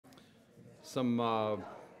some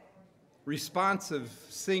responsive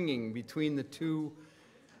singing between the two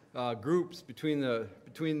groups, between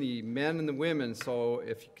the men and the women. So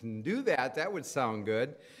if you can do that, that would sound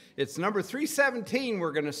good. It's number 317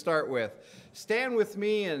 we're going to start with. Stand with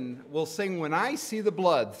me and we'll sing When I See the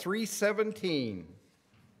Blood, 317.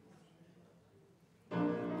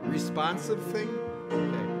 Responsive thing?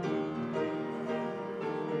 Okay.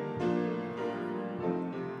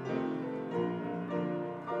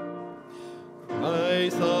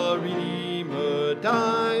 Christ the Redeemer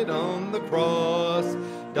died on the cross,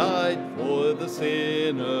 died for the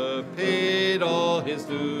sinner, paid all his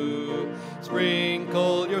due.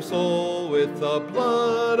 Sprinkle your soul with the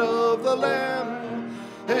blood of the Lamb,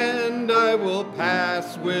 and I will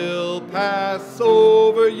pass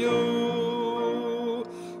over you.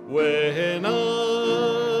 When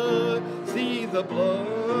I see the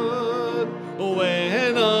blood,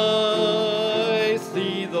 when I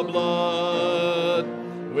see the blood,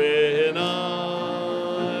 when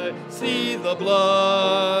I see the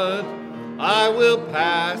blood, I will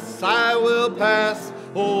pass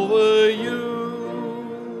over you.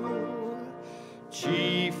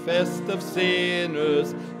 Chiefest of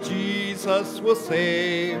sinners, Jesus will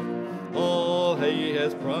save. All he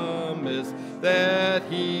has promised that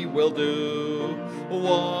he will do.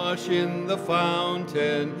 Wash in the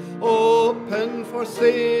fountain, open for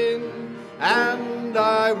sin, and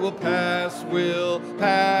I will pass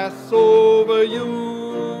over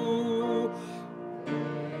you.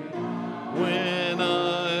 When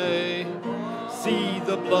I see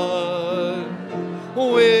the blood,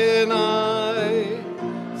 when I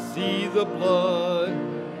see the blood,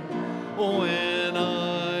 when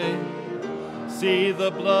I see the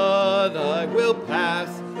blood, I will pass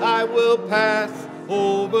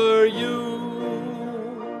over you.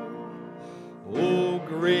 Oh,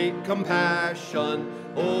 great compassion,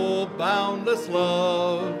 oh, boundless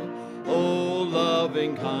love, oh,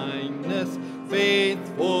 loving kindness,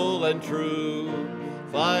 faithful and true.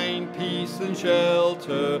 Find peace and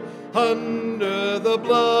shelter under the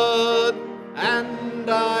blood, and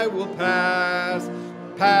I will pass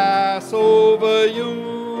over you.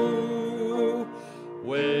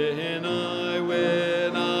 When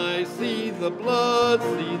I see the blood,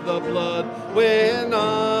 when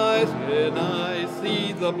I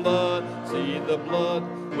see the blood,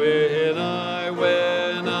 when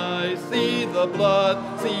I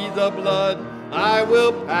see the blood, I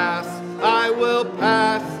will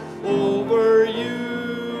pass over you.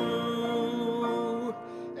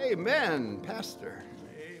 Amen, Pastor.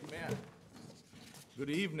 Amen. Good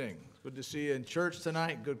evening. Good to see you in church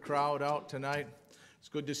tonight. Good crowd out tonight. It's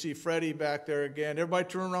good to see Freddie back there again. Everybody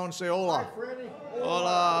turn around and say hola. Hi, Freddie.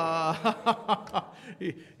 Hola.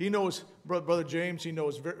 he knows, Brother James, he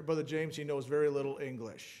knows very little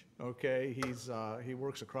English. Okay, he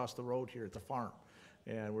works across the road here at the farm.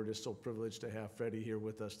 And we're just so privileged to have Freddie here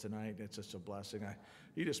with us tonight. It's just a blessing.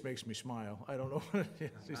 He just makes me smile. I don't know what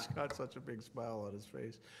it is. He's got such a big smile on his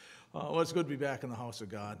face. Well, it's good to be back in the house of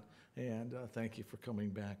God. And thank you for coming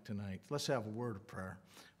back tonight. Let's have a word of prayer.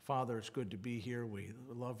 Father, it's good to be here. We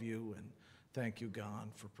love you and thank you, God,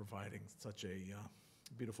 for providing such a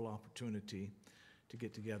beautiful opportunity to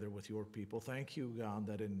get together with your people. Thank you, God,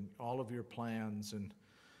 that in all of your plans and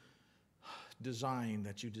design,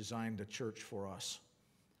 that you designed a church for us.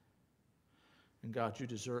 And God, you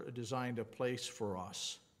designed a place for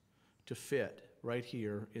us to fit right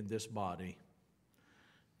here in this body.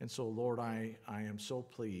 And so, Lord, I am so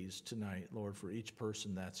pleased tonight, Lord, for each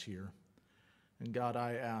person that's here. And God,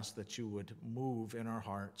 I ask that you would move in our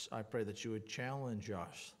hearts. I pray that you would challenge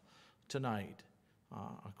us tonight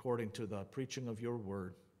according to the preaching of your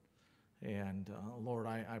word. And Lord,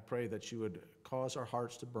 I pray that you would cause our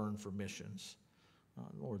hearts to burn for missions,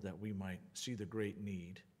 Lord, that we might see the great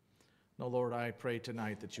need. Now, Lord, I pray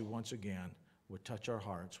tonight that you once again would touch our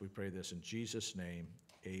hearts. We pray this in Jesus' name.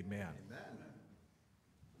 Amen. Amen.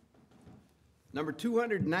 Number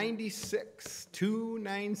 296,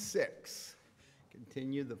 296.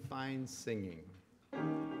 Continue the fine singing.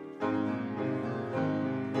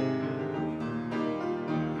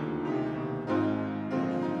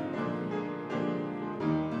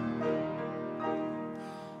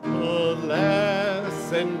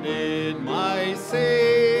 Alas, and did my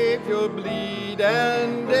Savior bleed,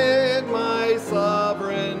 and did my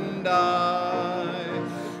sovereign die?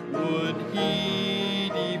 Would he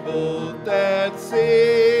devote that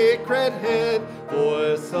sacred head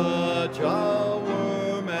for such a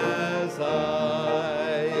worm as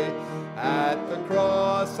I? At the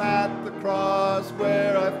cross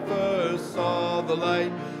where I first saw the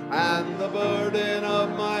light, and the burden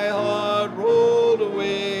of my heart rolled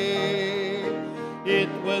away.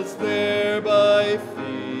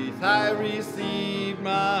 I received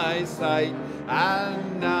my sight,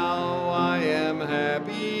 and now I am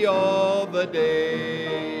happy all the day.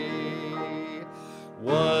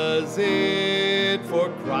 Was it for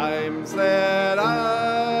crimes that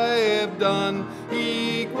I have done?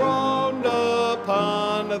 He groaned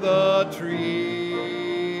upon the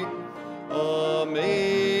tree.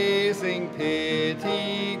 Amazing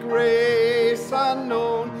pity, grace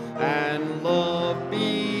unknown, and love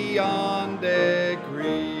beyond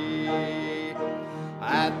degree.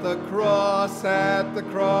 At the cross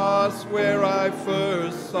where I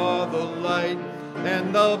first saw the light,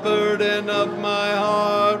 and the burden of my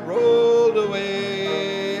heart rolled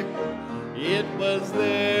away. It was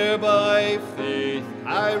there by faith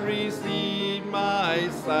I received my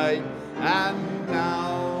sight, and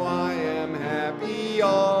now I am happy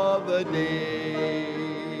all the day.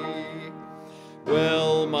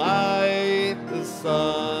 Well might the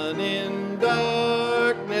sun in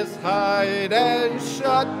darkness hide and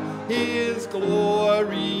shut his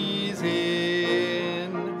glories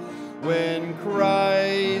in, when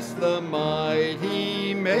Christ the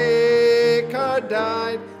mighty Maker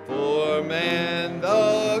died for man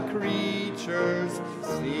the creature's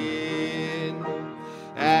sin.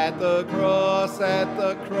 At the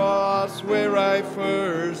cross where I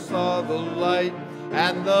first saw the light,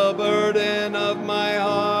 and the burden of my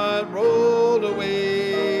heart rolled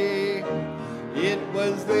away. It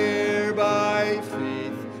was there by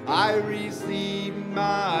faith I received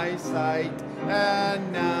my sight,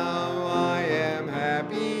 and now I am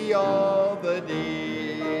happy all the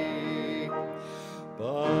day.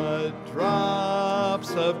 But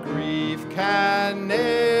drops of grief can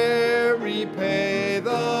ne'er repay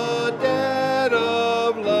the debt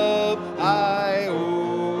of love I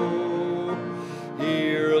owe.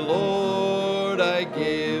 Here, Lord, I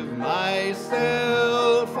give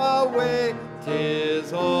myself away.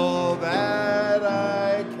 'Tis all that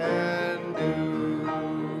I can do.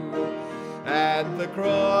 At the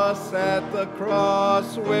cross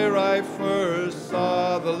where I first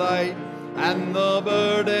saw the light, and the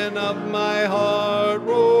burden of my heart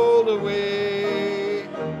rolled away.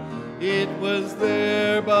 It was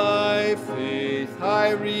there by faith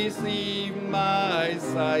I received my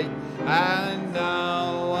sight, and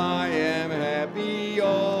now I am happy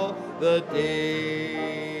all the day.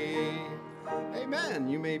 Amen.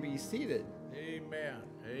 You may be seated. Amen.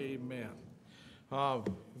 Amen.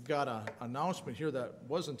 We've got an announcement here that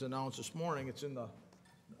wasn't announced this morning. It's in the,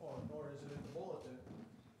 nor is it in the bulletin.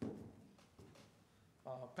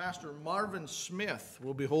 Pastor Marvin Smith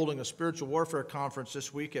will be holding a spiritual warfare conference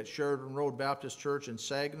this week at Sheridan Road Baptist Church in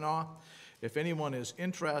Saginaw. If anyone is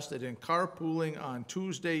interested in carpooling on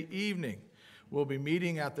Tuesday evening, we'll be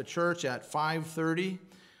meeting at the church at 5:30.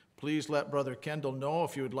 Please let Brother Kendall know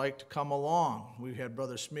if you would like to come along. We had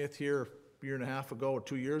Brother Smith here a year and a half ago or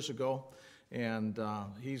 2 years ago, and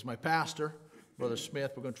he's my pastor. Brother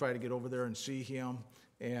Smith, we're going to try to get over there and see him,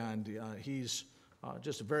 and he's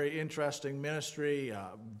just a very interesting ministry,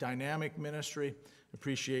 dynamic ministry.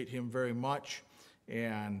 Appreciate him very much.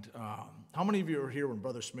 And how many of you were here when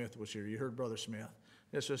Brother Smith was here? You heard Brother Smith.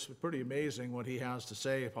 It's just pretty amazing what he has to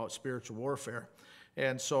say about spiritual warfare.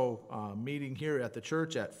 And so meeting here at the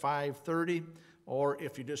church at 5:30, or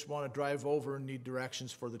if you just want to drive over and need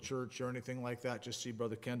directions for the church or anything like that, just see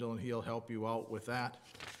Brother Kendall and he'll help you out with that.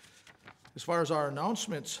 As far as our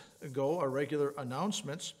announcements go, our regular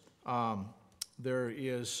announcements, there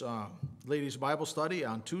is Ladies' Bible Study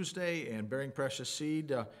on Tuesday and Bearing Precious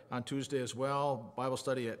Seed on Tuesday as well. Bible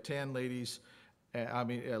study at 10, ladies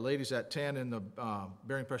at 10 and the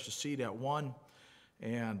Bearing Precious Seed at 1.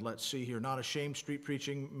 And let's see here, Not Ashamed Street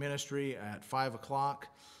Preaching Ministry at 5 o'clock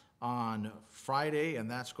on Friday, and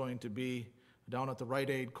that's going to be down at the Rite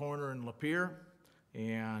Aid corner in Lapeer.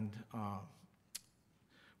 And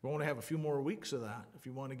we're going to have a few more weeks of that. If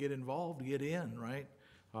you want to get involved, get in, right?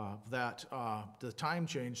 The time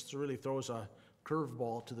change really throws a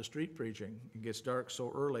curveball to the street preaching. It gets dark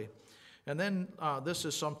so early. And then this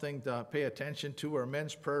is something to pay attention to, our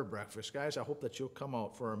men's prayer breakfast. Guys, I hope that you'll come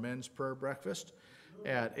out for our men's prayer breakfast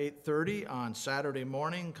at 8:30 on Saturday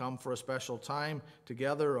morning. Come for a special time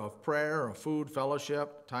together of prayer, of food,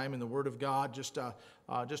 fellowship, time in the Word of God, just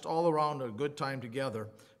all around a good time together.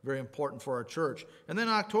 Very important for our church. And then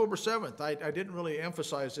October 7th, I didn't really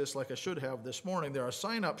emphasize this like I should have this morning. There are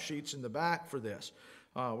sign-up sheets in the back for this.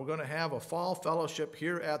 We're going to have a fall fellowship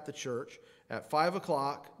here at the church at 5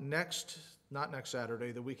 o'clock not next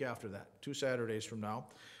Saturday, the week after that, 2 Saturdays from now,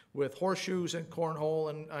 with horseshoes and cornhole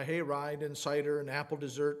and a hayride and cider and apple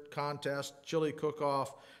dessert contest, chili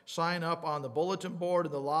cook-off. Sign up on the bulletin board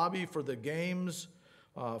in the lobby for the games,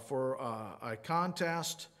 for a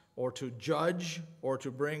contest or to judge or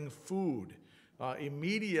to bring food.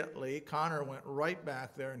 Immediately, Connor went right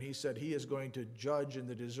back there and he said he is going to judge in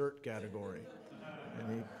the dessert category.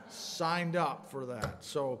 And he signed up for that.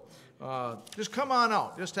 So just come on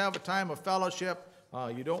out. Just have a time of fellowship.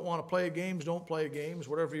 You don't want to play games, don't play games,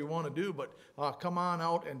 whatever you want to do, but come on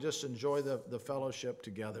out and just enjoy the fellowship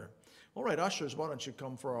together. All right, ushers, why don't you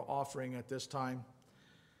come for our offering at this time?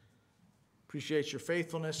 Appreciate your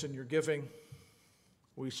faithfulness and your giving.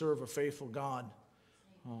 We serve a faithful God,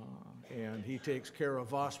 and He takes care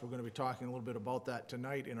of us. We're going to be talking a little bit about that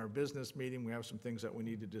tonight in our business meeting. We have some things that we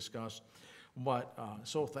need to discuss, but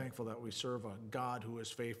so thankful that we serve a God who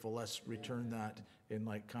is faithful. Let's return that in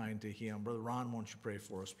like kind to Him. Brother Ron, won't you pray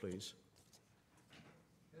for us, please?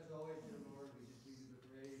 As always, dear Lord, we just give you the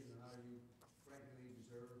praise and honor you frankly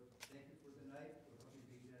deserve. Thank you for tonight, for what you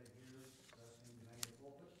being out here, blessing behind the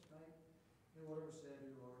pulpit tonight. And whatever said,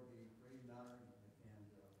 dear Lord, be praise and honor and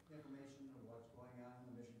information of what's going on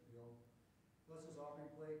in the mission field. Bless this offering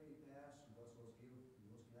plate be passed, and bless those give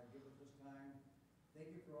and those cannot give at this time.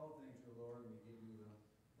 Thank you for all things, dear Lord, and we give you the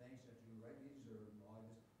thanks that you rightly deserve. And all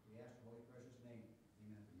we ask in holy precious name.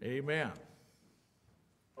 Amen. Amen.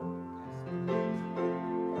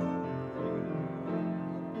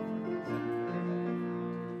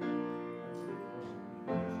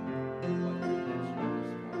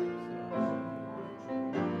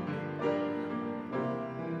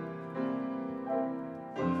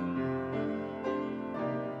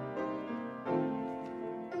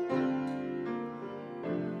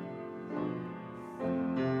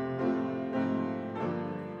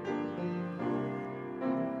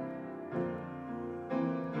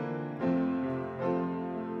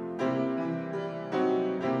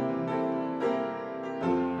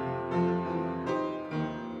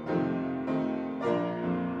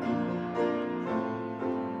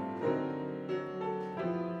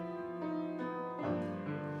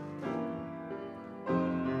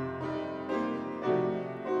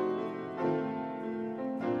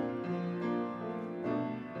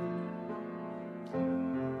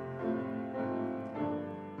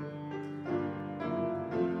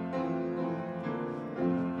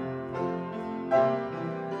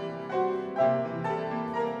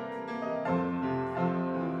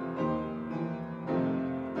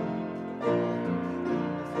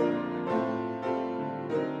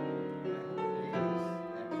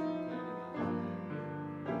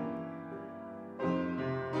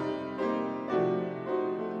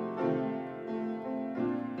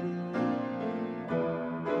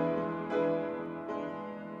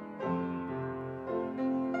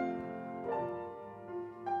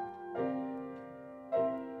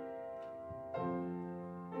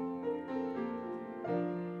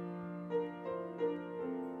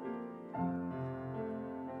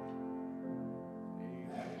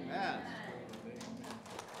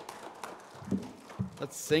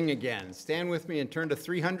 Let's sing again. Stand with me and turn to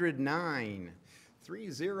 309.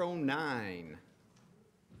 309.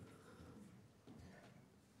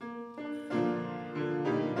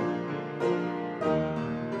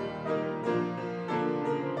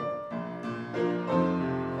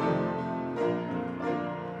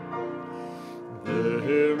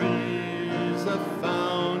 There is a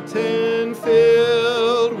fountain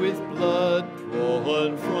filled with blood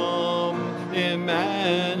drawn from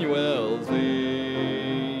Emmanuel's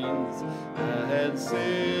veins, and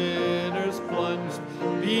sinners plunged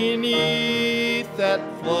beneath that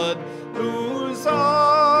flood lose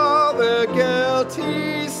all their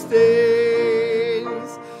guilty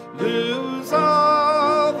stains, lose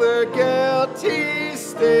all their guilty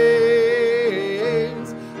stains,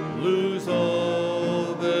 lose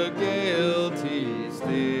all their guilty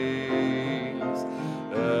stains,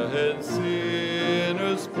 and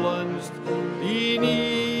sinners plunged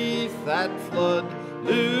beneath that flood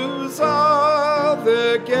lose all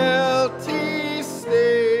their guilty stains.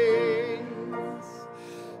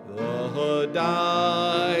 The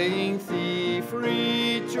dying thief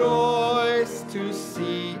rejoiced to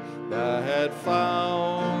see that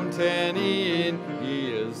fountain in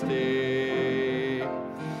his day,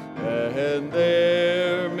 and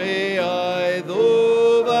there may I,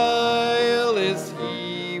 though vile is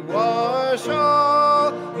he, wash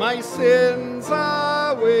all my sins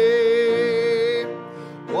away,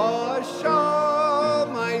 wash all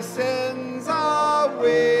my sins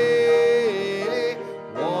away,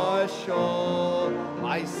 wash all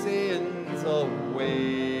my sins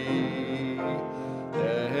away,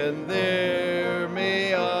 and there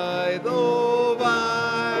may I, though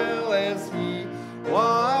vile as he,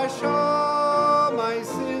 wash all my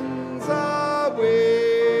sins away.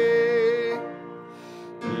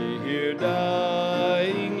 Dear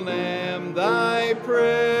dying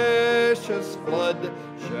blood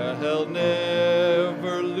shall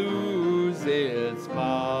never lose its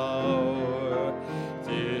power,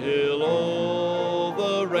 till all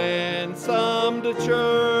the ransomed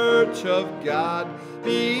church of God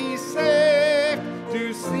be saved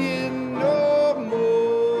to sin no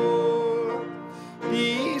more.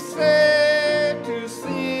 Be saved to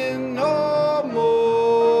sin no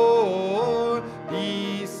more.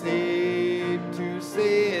 Be saved to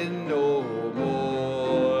sin no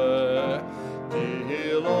more.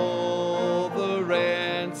 Till all the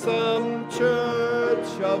ransomed church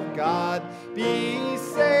of God be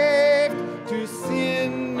saved to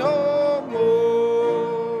sin no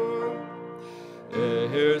more.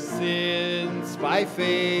 Ere since by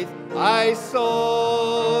faith I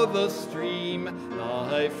saw the stream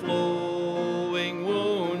thy flowing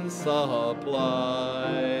wounds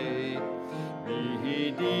supply,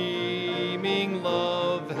 redeeming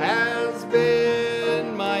love has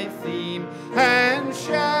been my theme, and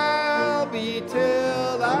shall be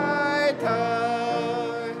till I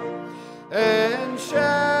die, and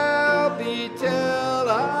shall be till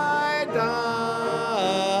I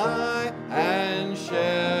die, and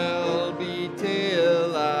shall be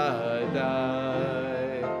till I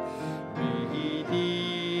die.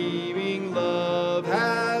 Redeeming love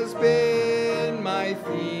has been my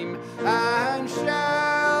theme, and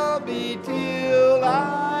shall be till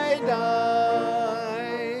I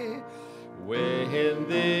die. When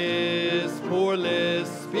this poor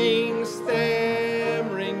lisping,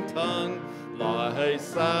 stammering tongue lies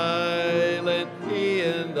silent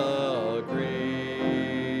in the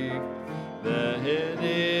grave, then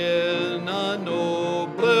in a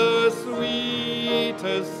nobler,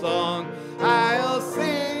 sweeter song I'll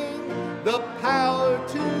sing the power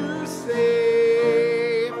to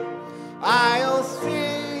save. I'll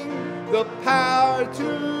sing the power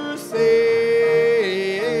to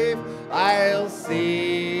save. I'll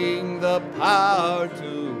sing the power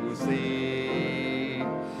to save.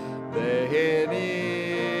 Then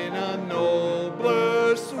in a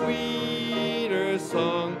nobler, sweeter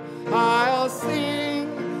song I'll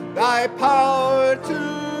sing thy power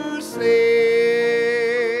to save.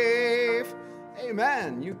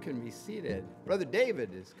 Amen. You can be seated. Brother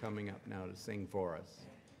David is coming up now to sing for us.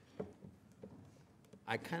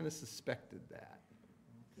 I kind of suspected that.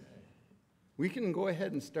 We can go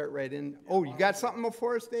ahead and start right in. Oh, you got something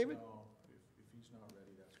before us, David? No, if he's not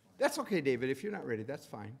ready, that's fine. That's okay, David. If you're not ready, that's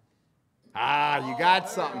fine. Ah, you got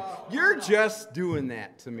something. You're just doing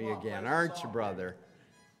that to me again, aren't you, brother?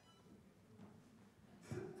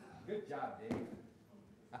 Good job, Dave.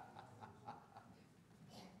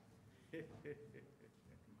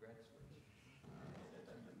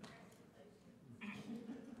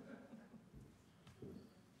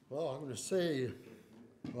 Well, I'm going to say,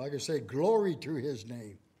 well, I can say glory to his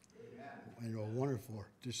name. I know, wonderful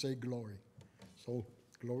to say glory. So,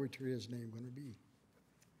 glory to his name going to be.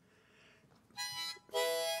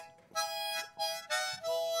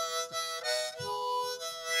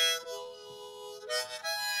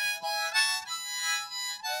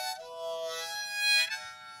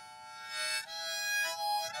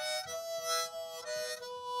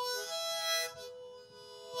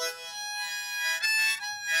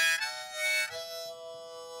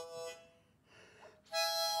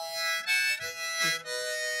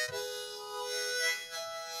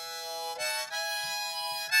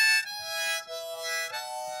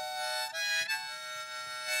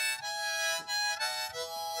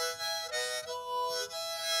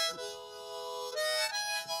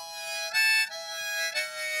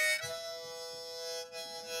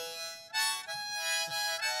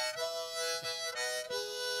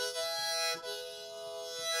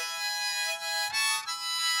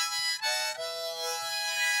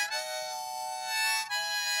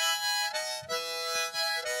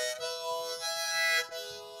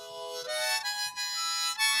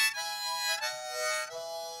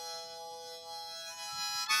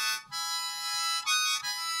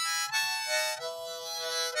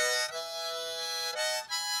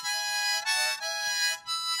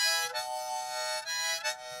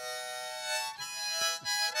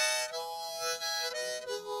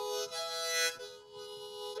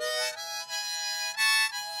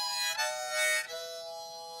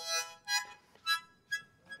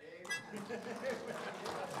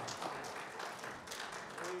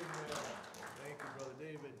 Thank you, Brother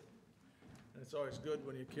David. And it's always good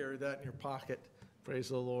when you carry that in your pocket. Praise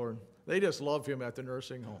the Lord. They just love him at the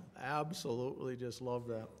nursing home. Absolutely just love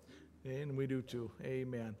that. And we do too.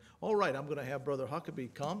 Amen. All right, I'm going to have Brother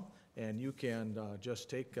Huckabee come, and you can just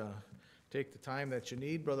take the time that you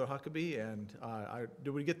need, Brother Huckabee. And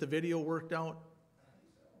did we get the video worked out?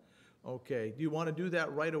 Okay, do you want to do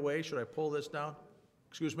that right away? Should I pull this down?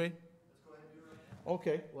 Excuse me? Let's go ahead and do it right now.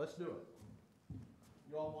 Okay, let's do it.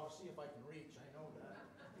 You all want to see if I can reach, I know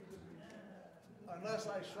that. Unless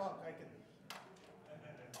I shrunk, I can.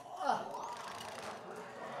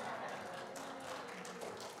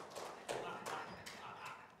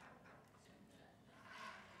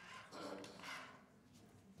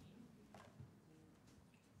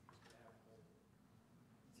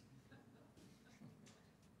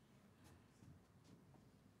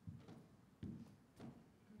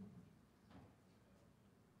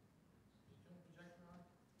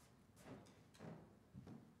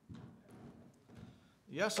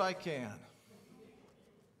 Yes, I can.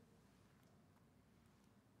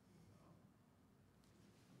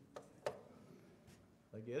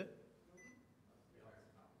 I get it?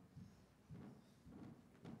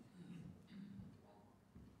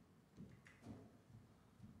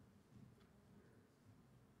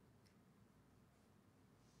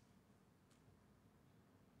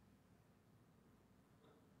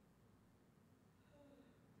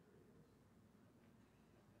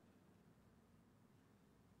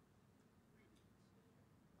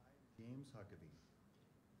 James Huckabee.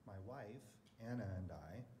 My wife, Anna, and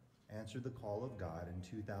I answered the call of God in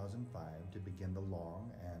 2005 to begin the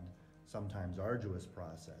long and sometimes arduous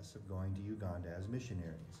process of going to Uganda as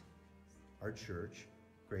missionaries. Our church,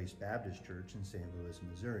 Grace Baptist Church in St. Louis,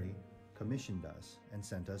 Missouri, commissioned us and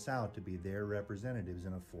sent us out to be their representatives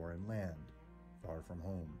in a foreign land, far from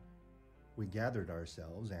home. We gathered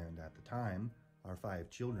ourselves and, at the time, our 5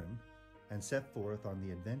 children, and set forth on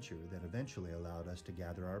the adventure that eventually allowed us to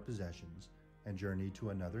gather our possessions and journey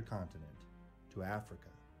to another continent, to Africa,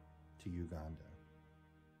 to Uganda.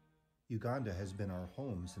 Uganda has been our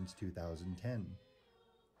home since 2010.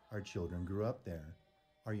 Our children grew up there.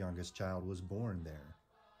 Our youngest child was born there.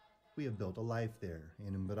 We have built a life there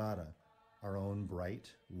in Mbarara, our own bright,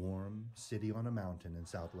 warm city on a mountain in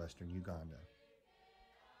southwestern Uganda.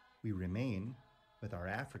 We remain, with our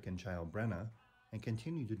African child Brenna, and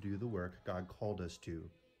continue to do the work God called us to,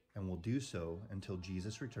 and will do so until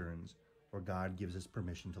Jesus returns or God gives us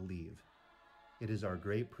permission to leave. It is our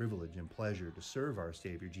great privilege and pleasure to serve our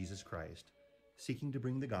Savior Jesus Christ, seeking to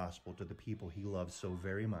bring the gospel to the people he loves so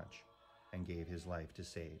very much and gave his life to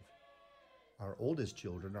save. Our oldest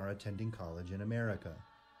children are attending college in America.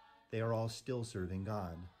 They are all still serving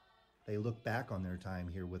God. They look back on their time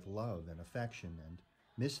here with love and affection and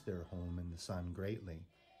miss their home in the sun greatly.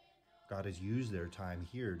 God has used their time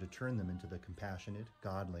here to turn them into the compassionate,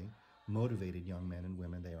 godly, motivated young men and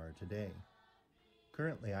women they are today.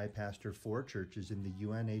 Currently, I pastor 4 churches in the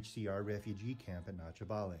UNHCR refugee camp at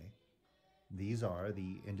Nachabale. These are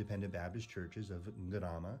the Independent Baptist churches of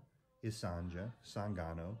Ngarama, Isanja,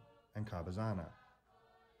 Sangano, and Kabazana.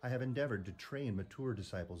 I have endeavored to train mature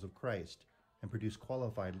disciples of Christ and produce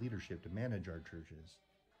qualified leadership to manage our churches.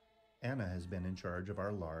 Anna has been in charge of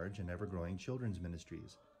our large and ever-growing children's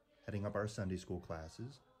ministries, heading up our Sunday school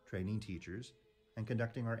classes, training teachers, and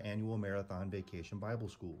conducting our annual Marathon Vacation Bible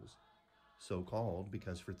Schools, so called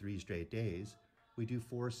because for 3 straight days, we do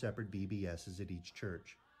 4 separate VBSs at each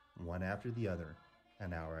church, one after the other,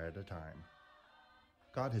 an hour at a time.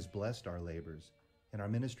 God has blessed our labors, and our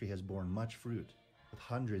ministry has borne much fruit, with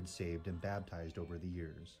hundreds saved and baptized over the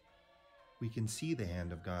years. We can see the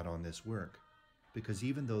hand of God on this work, because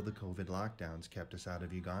even though the COVID lockdowns kept us out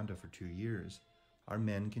of Uganda for 2 years, our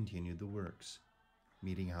men continued the works,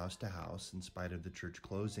 meeting house to house in spite of the church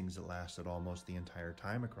closings that lasted almost the entire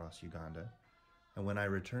time across Uganda. And when I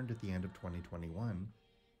returned at the end of 2021,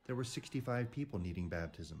 there were 65 people needing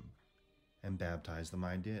baptism, and baptize them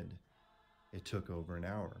I did. It took over an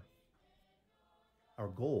hour. Our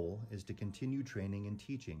goal is to continue training and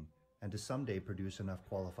teaching, and to someday produce enough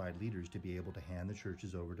qualified leaders to be able to hand the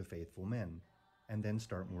churches over to faithful men, and then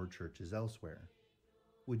start more churches elsewhere.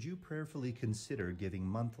 Would you prayerfully consider giving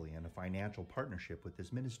monthly in a financial partnership with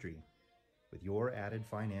this ministry? With your added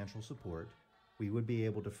financial support, we would be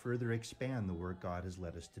able to further expand the work God has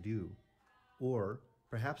led us to do. Or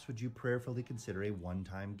perhaps would you prayerfully consider a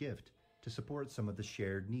one-time gift to support some of the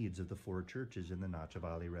shared needs of the 4 churches in the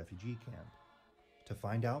Nachabale refugee camp? To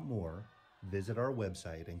find out more, visit our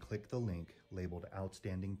website and click the link labeled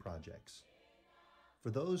Outstanding Projects.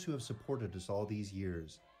 For those who have supported us all these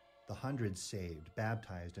years, the hundreds saved,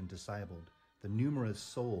 baptized, and discipled, the numerous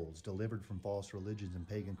souls delivered from false religions and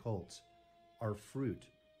pagan cults, are fruit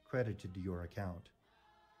credited to your account.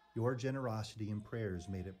 Your generosity and prayers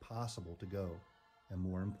made it possible to go, and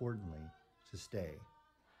more importantly, to stay.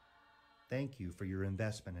 Thank you for your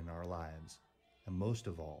investment in our lives, and most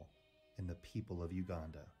of all, in the people of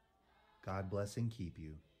Uganda. God bless and keep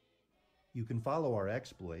you. You can follow our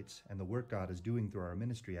exploits and the work God is doing through our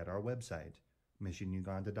ministry at our website,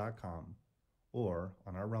 missionuganda.com, or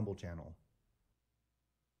on our Rumble channel.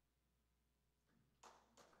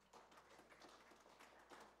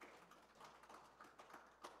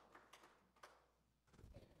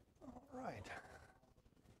 All right.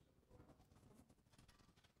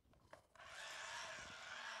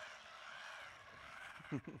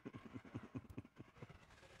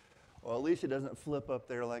 Well, at least it doesn't flip up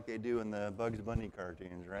there like they do in the Bugs Bunny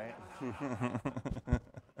cartoons, right?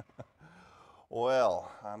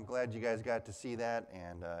 Well, I'm glad you guys got to see that,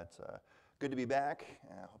 and it's good to be back.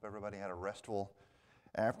 I hope everybody had a restful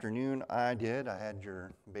afternoon. I did. I had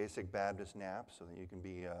your basic Baptist nap so that you can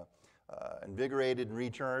be invigorated and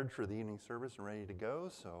recharged for the evening service and ready to go.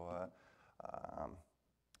 So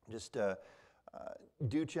just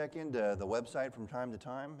do check into the website from time to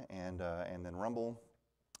time, and then Rumble,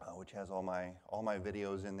 which has all my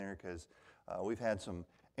videos in there, because we've had some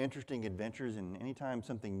interesting adventures, and anytime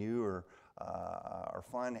something new or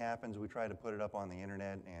fun happens, we try to put it up on the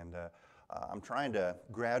internet. And I'm trying to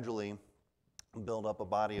gradually build up a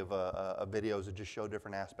body of videos that just show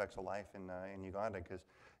different aspects of life in Uganda, because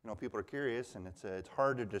people are curious, and it's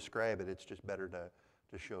hard to describe it. It's just better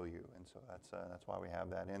to show you, and so that's why we have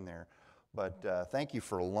that in there. But thank you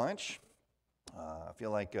for lunch. I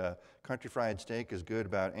feel like country fried steak is good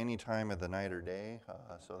about any time of the night or day,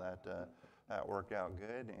 so that worked out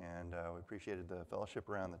good, and we appreciated the fellowship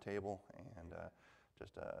around the table, and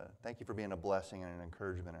just thank you for being a blessing and an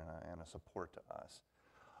encouragement and a support to us.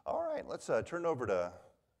 All right, let's turn over to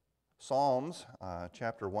Psalms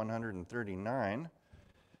chapter 139,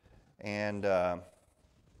 and let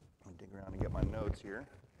me dig around and get my notes here.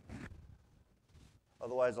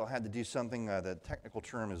 Otherwise, I'll have to do something, the technical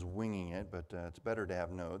term is winging it, but it's better to have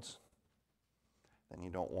notes. Then you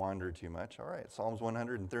don't wander too much. All right, Psalms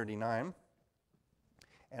 139.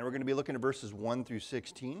 And we're going to be looking at verses 1 through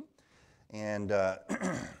 16. And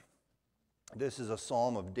this is a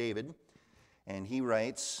psalm of David. And he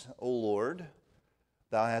writes, O Lord,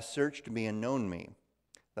 thou hast searched me and known me.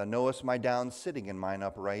 Thou knowest my down sitting and mine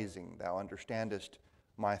uprising. Thou understandest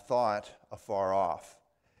my thought afar off.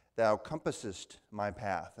 Thou compassest my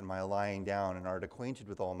path and my lying down, and art acquainted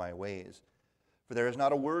with all my ways. For there is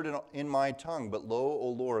not a word in my tongue, but lo, O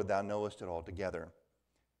Lord, thou knowest it altogether.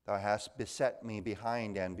 Thou hast beset me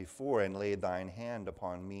behind and before, and laid thine hand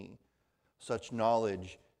upon me. Such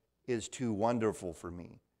knowledge is too wonderful for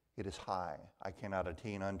me. It is high, I cannot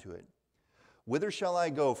attain unto it. Whither shall I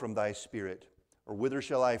go from thy spirit, or whither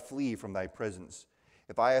shall I flee from thy presence?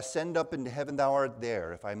 If I ascend up into heaven, thou art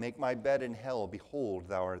there. If I make my bed in hell, behold,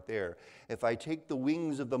 thou art there. If I take the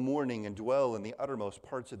wings of the morning and dwell in the uttermost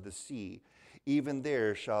parts of the sea, even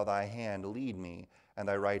there shall thy hand lead me, and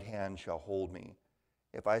thy right hand shall hold me.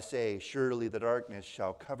 If I say, surely the darkness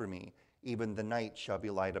shall cover me, even the night shall be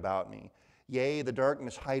light about me. Yea, the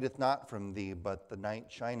darkness hideth not from thee, but the night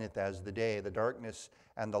shineth as the day. The darkness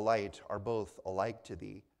and the light are both alike to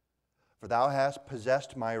thee. For thou hast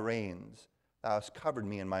possessed my reins. Thou hast covered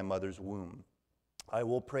me in my mother's womb. I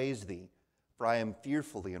will praise thee, for I am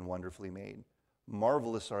fearfully and wonderfully made.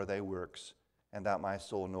 Marvelous are thy works, and that my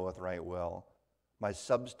soul knoweth right well. My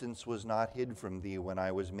substance was not hid from thee when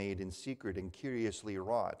I was made in secret and curiously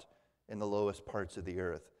wrought in the lowest parts of the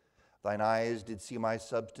earth. Thine eyes did see my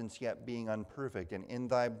substance yet being unperfect, and in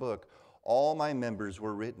thy book all my members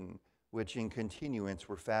were written, which in continuance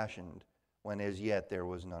were fashioned, when as yet there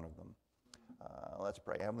was none of them. Let's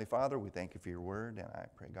pray. Heavenly Father, we thank you for your word, and I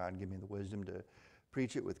pray, God, give me the wisdom to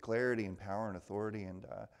preach it with clarity and power and authority, and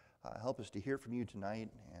help us to hear from you tonight,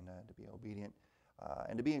 and to be obedient,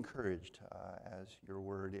 and to be encouraged as your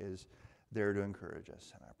word is there to encourage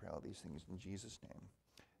us. And I pray all these things in Jesus' name.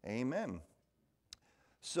 Amen.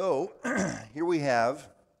 So, here we have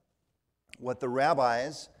what the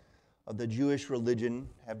rabbis of the Jewish religion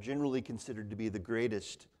have generally considered to be the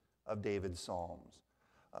greatest of David's psalms.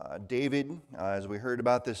 David, as we heard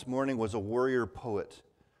about this morning, was a warrior poet.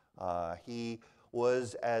 He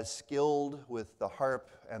was as skilled with the harp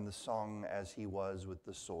and the song as he was with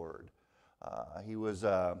the sword. He was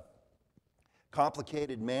a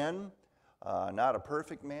complicated man, not a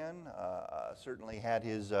perfect man, certainly had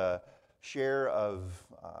his share of,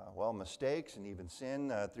 mistakes and even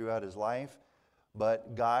sin throughout his life,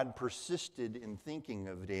 but God persisted in thinking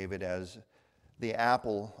of David as the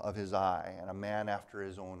apple of his eye and a man after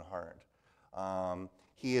his own heart.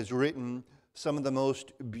 He has written some of the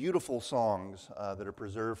most beautiful songs that are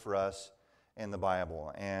preserved for us in the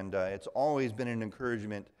Bible, and it's always been an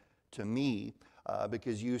encouragement to me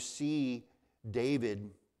because you see David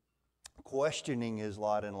questioning his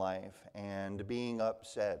lot in life and being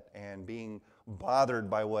upset and being bothered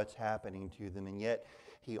by what's happening to them, and yet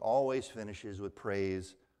he always finishes with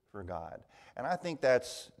praise for God. And I think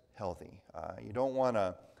that's healthy. You don't want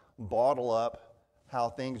to bottle up how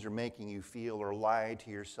things are making you feel or lie to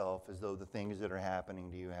yourself as though the things that are happening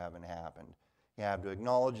to you haven't happened. You have to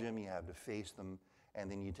acknowledge them, you have to face them, and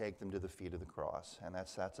then you take them to the feet of the cross. And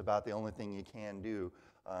that's about the only thing you can do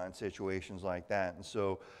in situations like that. And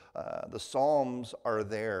so the Psalms are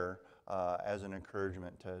there as an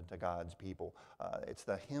encouragement to God's people. It's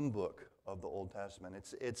the hymn book of the Old Testament.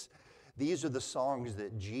 These are the songs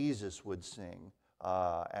that Jesus would sing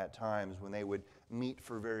at times when they would meet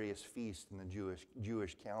for various feasts in the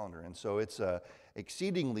Jewish calendar. And so it's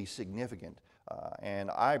exceedingly significant. And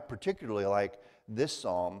I particularly like this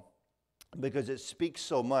psalm because it speaks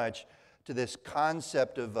so much to this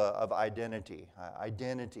concept of identity.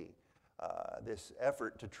 This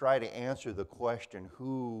effort to try to answer the question,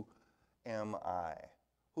 who am I?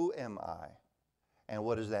 Who am I? And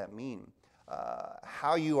what does that mean?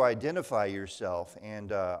 How you identify yourself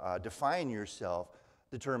and define yourself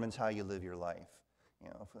determines how you live your life.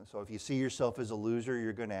 So if you see yourself as a loser,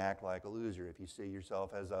 you're going to act like a loser. If you see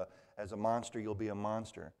yourself as a monster, you'll be a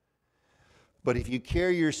monster. But if you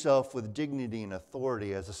carry yourself with dignity and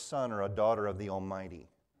authority as a son or a daughter of the Almighty,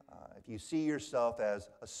 if you see yourself as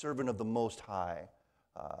a servant of the Most High,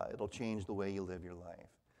 it'll change the way you live your life.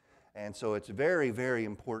 And so it's very, very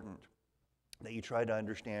important that you try to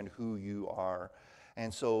understand who you are.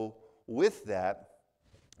 And so with that,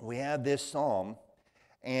 we have this psalm,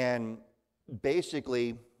 and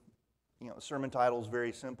basically, the sermon title is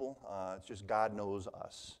very simple. It's just God knows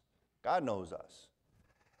us. God knows us.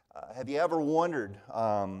 Have you ever wondered,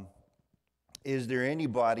 is there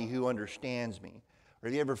anybody who understands me? Or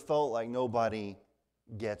have you ever felt like nobody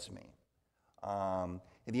gets me?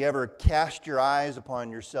 Have you ever cast your eyes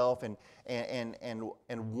upon yourself and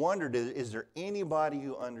wondered, is there anybody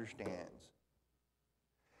who understands?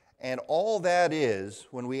 And all that is,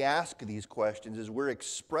 when we ask these questions, is we're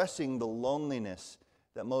expressing the loneliness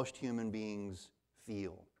that most human beings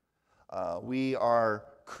feel. We are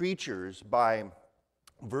creatures by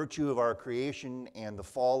virtue of our creation and the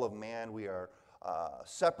fall of man. We are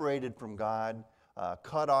separated from God,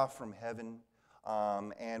 cut off from heaven.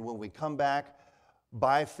 And when we come back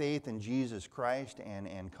by faith in Jesus Christ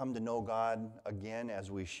and come to know God again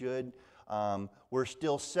as we should, we're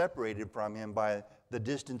still separated from Him by the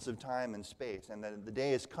distance of time and space. And the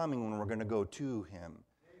day is coming when we're going to go to Him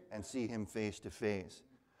and see Him face to face.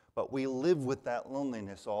 But we live with that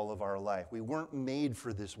loneliness all of our life. We weren't made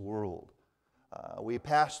for this world. We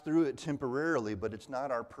pass through it temporarily, but it's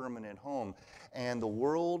not our permanent home. And the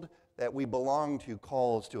world that we belong to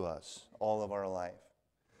calls to us all of our life.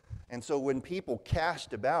 And so when people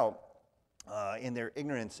cast about in their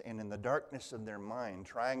ignorance and in the darkness of their mind,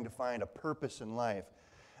 trying to find a purpose in life,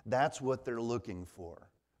 that's what they're looking for.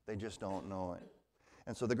 They just don't know it.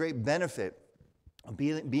 And so the great benefit of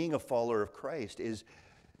being a follower of Christ is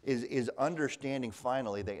understanding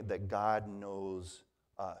finally that God knows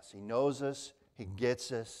us. He knows us, He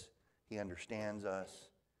gets us, He understands us,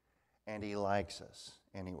 and He likes us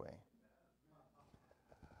anyway.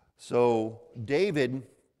 So David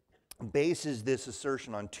bases this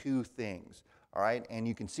assertion on two things, all right? And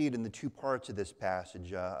you can see it in the two parts of this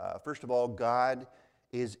passage. First of all, God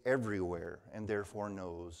is everywhere and therefore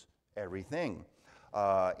knows everything.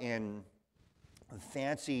 In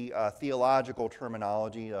fancy theological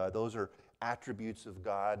terminology, those are attributes of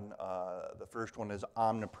God. The first one is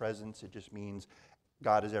omnipresence. It just means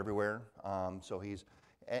God is everywhere. So He's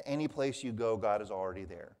any place you go, God is already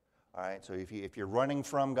there. All right. So if you're running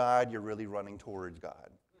from God, you're really running towards God.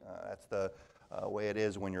 That's the way it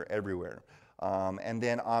is when you're everywhere. And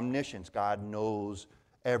then omniscience. God knows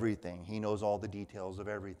everything. He knows all the details of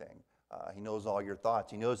everything. He knows all your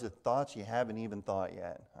thoughts. He knows the thoughts you haven't even thought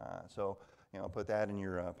yet. So put that in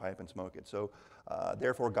your pipe and smoke it. So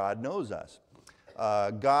therefore, God knows us.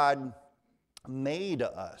 God made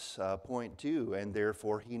us, point two, and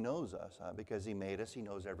therefore He knows us. Because He made us, He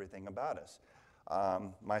knows everything about us.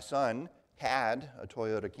 My son had a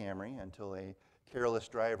Toyota Camry until a careless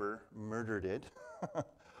driver murdered it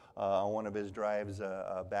on one of his drives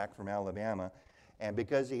back from Alabama. And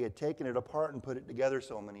because he had taken it apart and put it together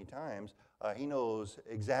so many times, he knows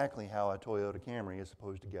exactly how a Toyota Camry is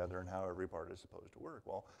supposed to gather and how every part is supposed to work.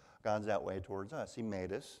 Well, God's that way towards us. He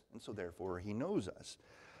made us, and so therefore He knows us.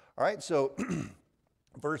 All right, so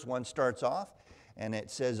verse 1 starts off, and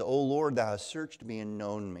it says, O Lord, Thou hast searched me and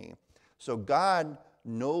known me. So God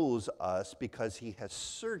knows us because He has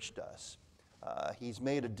searched us. He's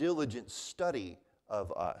made a diligent study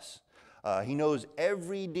of us. He knows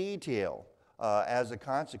every detail as a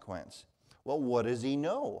consequence. Well, what does he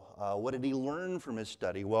know? What did he learn from his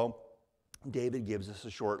study? Well, David gives us a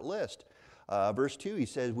short list. Verse 2, he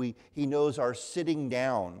says he knows our sitting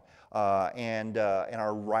down and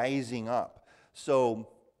our rising up. So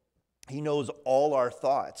he knows all our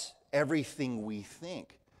thoughts, everything we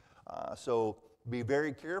think. So be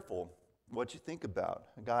very careful what you think about.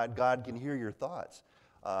 God can hear your thoughts.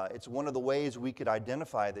 It's one of the ways we could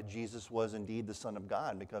identify that Jesus was indeed the Son of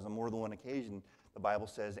God, because on more than one occasion, the Bible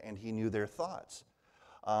says, and he knew their thoughts.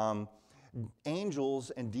 Angels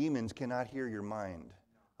and demons cannot hear your mind.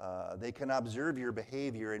 They can observe your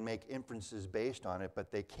behavior and make inferences based on it,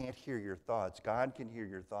 but they can't hear your thoughts. God can hear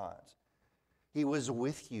your thoughts. He was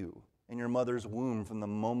with you in your mother's womb from the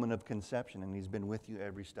moment of conception, and he's been with you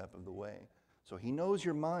every step of the way. So he knows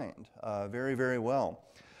your mind very, very well.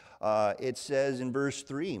 It says in verse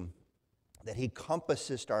 3 that he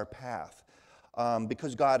compasseth our path.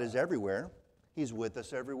 Because God is everywhere, he's with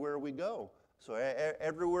us everywhere we go. So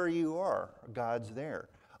everywhere you are, God's there.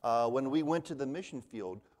 When we went to the mission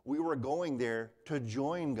field, we were going there to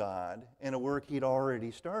join God in a work he'd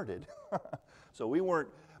already started. So we weren't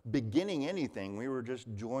beginning anything. We were just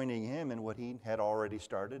joining him in what he had already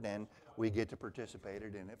started, and we get to participate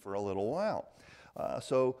in it for a little while.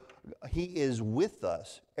 So he is with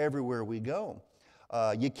us everywhere we go.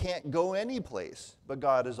 You can't go any place, but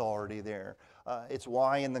God is already there. It's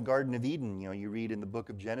why in the Garden of Eden, you read in the book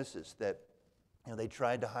of Genesis that they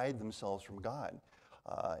tried to hide themselves from God.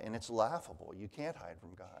 And it's laughable. You can't hide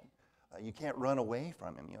from God. You can't run away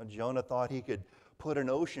from him. Jonah thought he could put an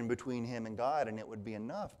ocean between him and God and it would be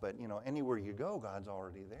enough. But, anywhere you go, God's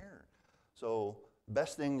already there. So the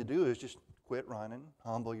best thing to do is just quit running,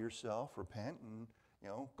 humble yourself, repent, and,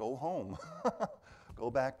 go home. Go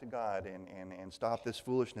back to God and stop this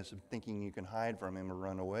foolishness of thinking you can hide from him or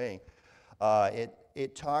run away.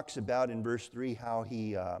 It talks about in verse 3 how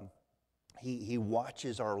he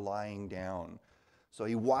watches our lying down. So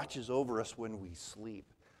he watches over us when we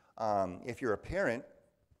sleep. If you're a parent,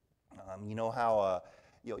 you know how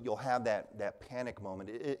you'll have that panic moment.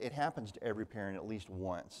 It happens to every parent at least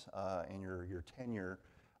once in your tenure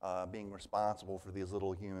being responsible for these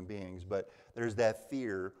little human beings. But there's that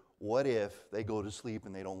fear, what if they go to sleep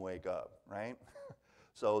and they don't wake up, right?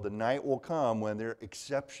 So the night will come when they're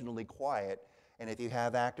exceptionally quiet. And if you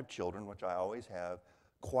have active children, which I always have,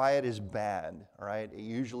 quiet is bad, all right? It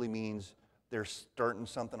usually means they're starting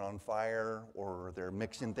something on fire or they're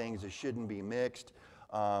mixing things that shouldn't be mixed.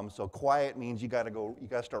 So quiet means you got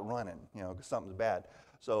to start running, because something's bad.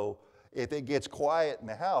 So if it gets quiet in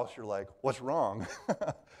the house, you're like, what's wrong?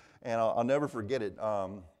 And I'll never forget it.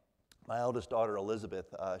 My eldest daughter,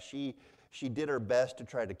 Elizabeth, she did her best to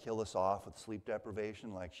try to kill us off with sleep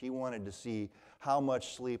deprivation. Like, she wanted to see how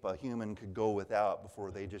much sleep a human could go without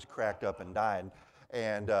before they just cracked up and died.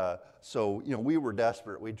 And so, we were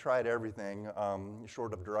desperate. We tried everything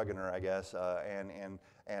short of drugging her, I guess. And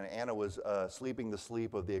Anna was sleeping the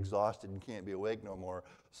sleep of the exhausted and can't be awake no more.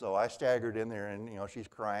 So I staggered in there, and she's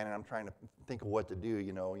crying, and I'm trying to think of what to do,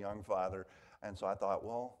 young father. And so I thought,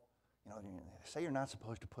 well, say you're not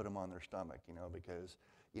supposed to put them on their stomach, because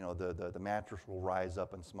the mattress will rise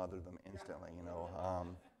up and smother them instantly,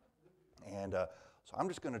 So I'm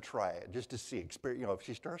just going to try it just to see. If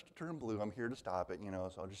she starts to turn blue, I'm here to stop it,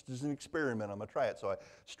 So just as an experiment, I'm going to try it. So I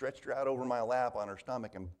stretched her out over my lap on her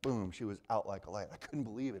stomach, and boom, she was out like a light. I couldn't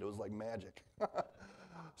believe it. It was like magic.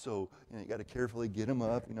 So you got to carefully get them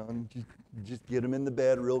up, and just get them in the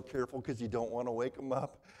bed real careful because you don't want to wake them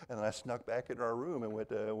up. And then I snuck back into our room and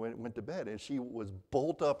went to bed. And she was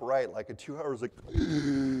bolt upright like 2 hours, like,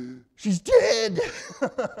 she's dead.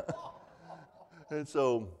 And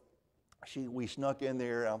so we snuck in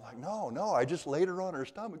there, and I'm like, no, I just laid her on her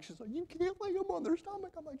stomach. She's like, you can't lay them on their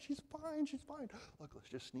stomach. I'm like, she's fine. Look, let's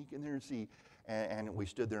just sneak in there and see. And we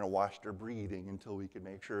stood there and watched her breathing until we could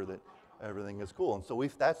make sure that everything is cool. And so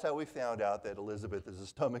that's how we found out that Elizabeth is a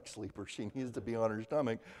stomach sleeper. She needs to be on her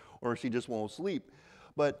stomach or she just won't sleep.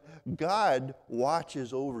 But God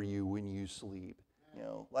watches over you when you sleep,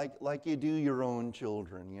 like you do your own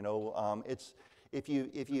children. It's if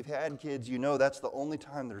you've had kids, that's the only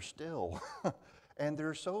time they're still, and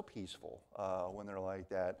they're so peaceful when they're like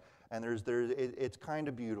that. And it's kind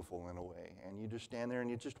of beautiful in a way. And you just stand there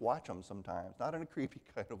and you just watch them sometimes, not in a creepy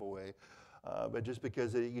kind of a way, but just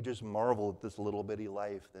because you just marvel at this little bitty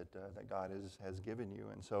life that God has given you.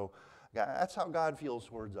 And so that's how God feels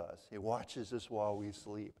towards us. He watches us while we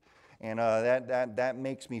sleep. And that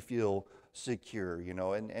makes me feel secure,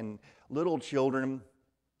 And little children,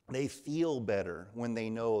 they feel better when they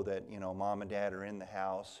know that, Mom and Dad are in the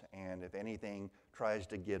house, and if anything tries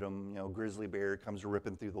to get them. You know, grizzly bear comes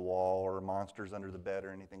ripping through the wall, or monsters under the bed,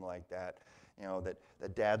 or anything like that. You know,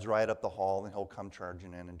 that dad's right up the hall, and he'll come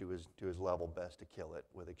charging in and do his level best to kill it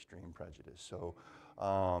with extreme prejudice. So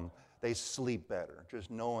they sleep better,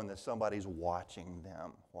 just knowing that somebody's watching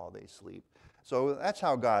them while they sleep. So that's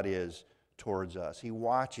how God is towards us. He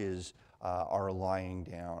watches our lying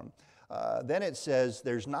down. Then it says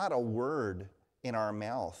there's not a word in our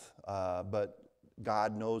mouth, but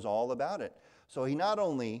God knows all about it. So he not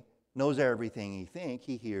only knows everything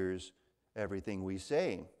he hears everything we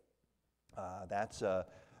say.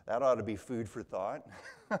 That ought to be food for thought.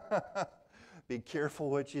 Be careful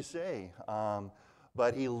what you say.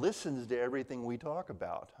 But he listens to everything we talk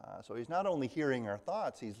about. So he's not only hearing our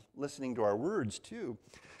thoughts, he's listening to our words too.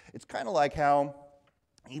 It's kind of like how,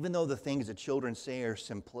 even though the things that children say are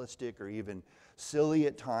simplistic or even silly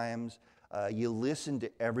at times, you listen to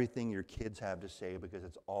everything your kids have to say because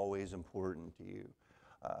it's always important to you.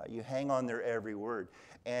 You hang on their every word.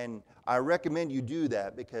 And I recommend you do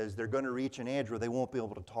that because they're going to reach an age where they won't be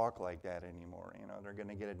able to talk like that anymore. You know, they're going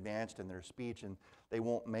to get advanced in their speech and they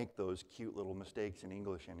won't make those cute little mistakes in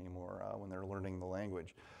English anymore when they're learning the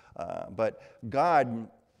language. But God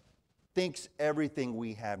thinks everything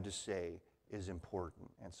we have to say is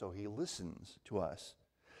important, and so he listens to us.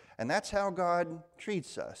 And that's how God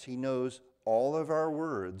treats us. He knows all of our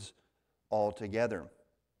words altogether.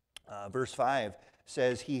 Verse 5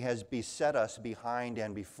 says he has beset us behind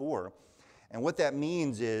and before. And what that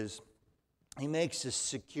means is he makes us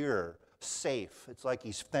secure, safe. It's like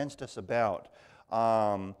he's fenced us about.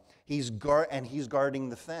 He's guarding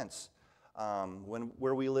the fence.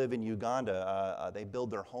 Where we live in Uganda, they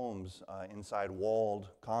build their homes inside walled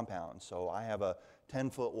compounds. So I have a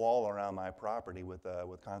 10-foot wall around my property with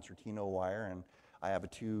concertina wire, and I have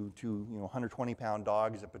two 120-pound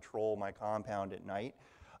dogs that patrol my compound at night.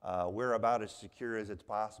 We're about as secure as it's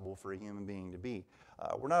possible for a human being to be.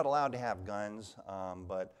 We're not allowed to have guns,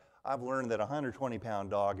 but I've learned that a 120-pound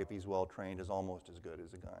dog, if he's well trained, is almost as good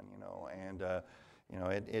as a gun. And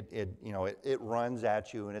it runs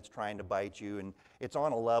at you and it's trying to bite you, and it's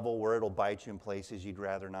on a level where it'll bite you in places you'd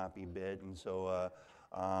rather not be bit. And so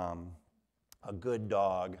a good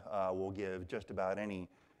dog will give just about any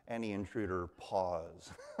intruder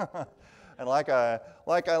pause. And like I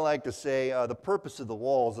like to say, the purpose of the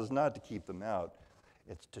walls is not to keep them out.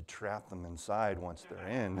 It's to trap them inside once they're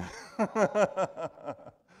in.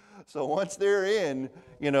 So once they're in,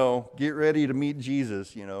 get ready to meet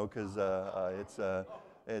Jesus, because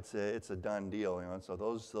it's a done deal, And so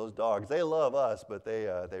those dogs, they love us, but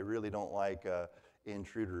they really don't like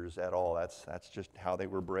intruders at all. That's just how they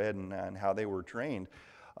were bred and how they were trained.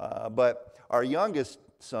 But our youngest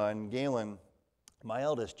son, Galen, my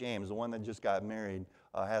eldest, James, the one that just got married,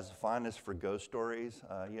 has a fondness for ghost stories.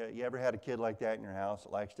 You ever had a kid like that in your house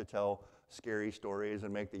that likes to tell scary stories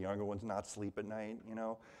and make the younger ones not sleep at night,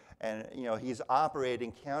 And, he's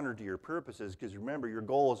operating counter to your purposes because remember, your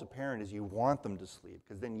goal as a parent is you want them to sleep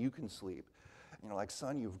because then you can sleep. Like,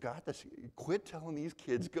 son, you've got this. Quit telling these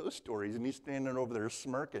kids ghost stories. And he's standing over there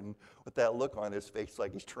smirking with that look on his face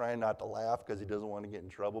like he's trying not to laugh because he doesn't want to get in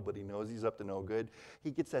trouble, but he knows he's up to no good. He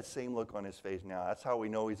gets that same look on his face now. That's how we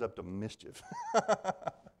know he's up to mischief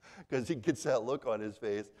because he gets that look on his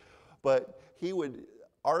face. But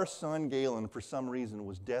our son Galen, for some reason,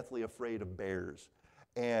 was deathly afraid of bears.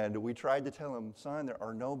 And we tried to tell him, son, there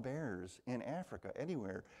are no bears in Africa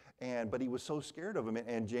anywhere. But he was so scared of them.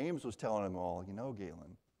 And James was telling him,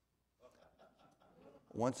 Galen,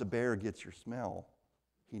 once a bear gets your smell,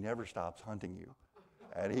 he never stops hunting you.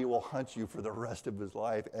 And he will hunt you for the rest of his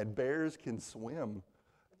life. And bears can swim.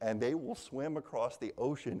 And they will swim across the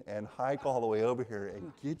ocean and hike all the way over here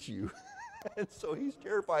and get you. And so he's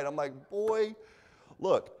terrified. I'm like, boy,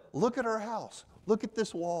 look at our house. Look at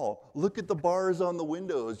this wall. Look at the bars on the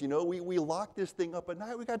windows. We lock this thing up at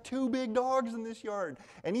night. We got 2 big dogs in this yard.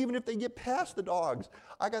 And even if they get past the dogs,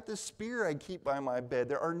 I got this spear I keep by my bed.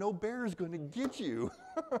 There are no bears going to get you.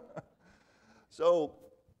 So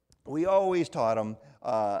we always taught them,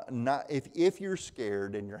 if you're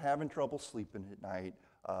scared and you're having trouble sleeping at night,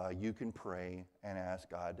 you can pray and ask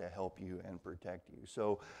God to help you and protect you.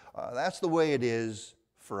 So that's the way it is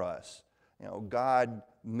for us. God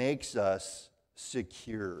makes us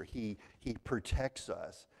secure. He protects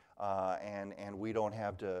us, and we don't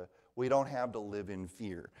have to live in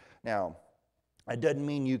fear. Now, it doesn't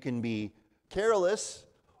mean you can be careless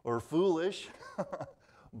or foolish,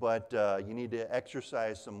 but you need to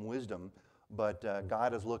exercise some wisdom but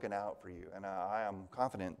God is looking out for you. And I am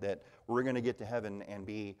confident that we're going to get to heaven and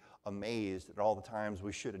be amazed at all the times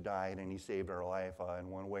we should have died and he saved our life in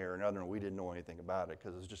one way or another, and we didn't know anything about it,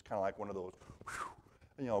 because it's just kind of like one of those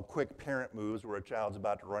quick parent moves where a child's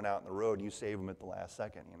about to run out in the road and you save them at the last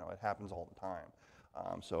second. It happens all the time.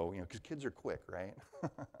 Because kids are quick, right?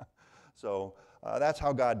 So that's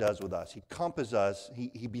how God does with us. He compasses us,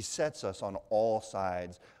 he besets us on all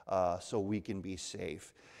sides so we can be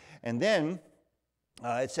safe. And then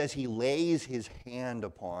it says he lays his hand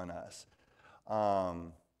upon us.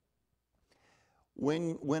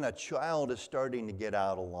 When a child is starting to get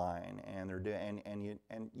out of line and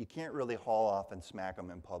you can't really haul off and smack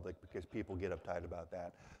them in public because people get uptight about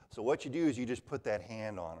that. So what you do is you just put that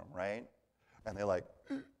hand on them, right? And they like,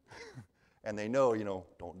 and they know,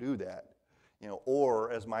 don't do that.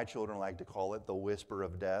 Or as my children like to call it, the whisper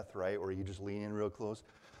of death, right? Where you just lean in real close.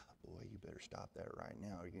 Boy, you better stop that right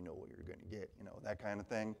now, or you know what you're going to get, that kind of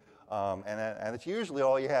thing. And it's usually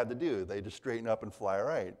all you have to do. They just straighten up and fly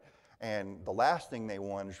right. And the last thing they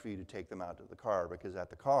want is for you to take them out to the car, because at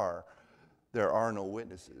the car, there are no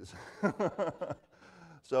witnesses.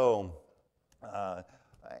 So,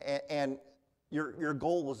 and your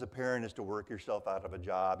goal as a parent is to work yourself out of a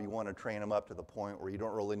job. You want to train them up to the point where you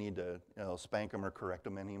don't really need to spank them or correct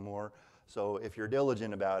them anymore. So if you're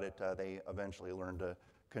diligent about it, they eventually learn to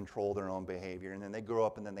control their own behavior. And then they grow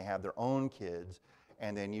up and then they have their own kids.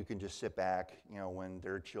 And then you can just sit back, when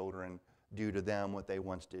their children do to them what they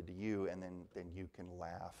once did to you, and then you can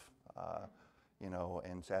laugh,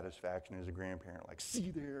 and satisfaction as a grandparent, like,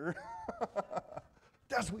 see there?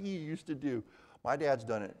 That's what you used to do. My dad's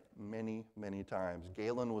done it many, many times.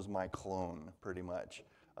 Galen was my clone, pretty much.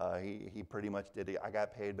 He pretty much did it. I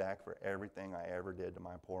got paid back for everything I ever did to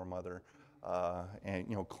my poor mother.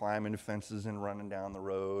 And climbing fences and running down the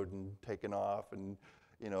road and taking off and,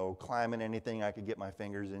 climbing anything I could get my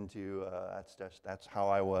fingers into. That's how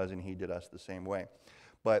I was, and he did us the same way.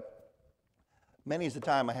 But many's the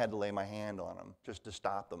time I had to lay my hand on them just to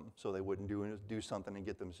stop them so they wouldn't do something and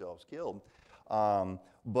get themselves killed.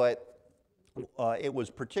 But it was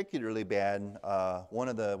particularly bad one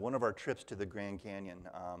of our trips to the Grand Canyon.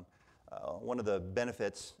 One of the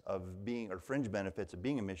benefits of being, or fringe benefits of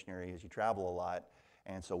being a missionary, is you travel a lot.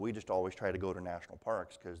 And so we just always try to go to national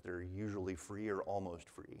parks because they're usually free or almost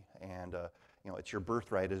free. And, it's your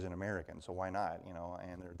birthright as an American, so why not,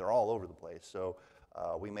 and they're all over the place. So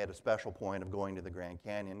we made a special point of going to the Grand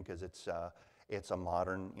Canyon because it's a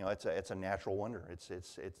modern, it's a natural wonder.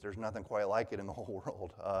 There's nothing quite like it in the whole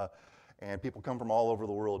world. And people come from all over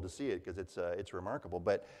the world to see it because it's remarkable.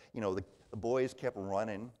 But, the boys kept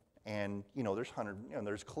running, and,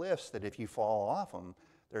 there's cliffs that if you fall off them,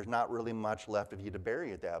 there's not really much left of you to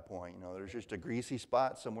bury at that point. There's just a greasy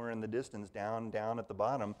spot somewhere in the distance down at the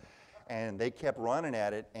bottom. And they kept running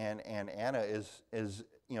at it, and Anna is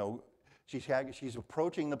she's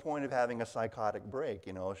approaching the point of having a psychotic break,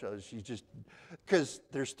 so she's just, because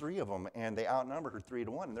there's three of them, and they outnumber her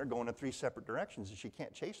 3-1, and they're going in three separate directions, and she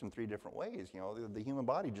can't chase them three different ways. The human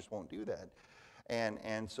body just won't do that.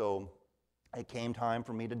 And so it came time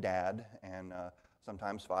for me to dad, and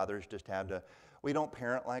sometimes fathers just have to, we don't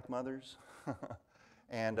parent like mothers.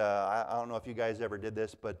 And I don't know if you guys ever did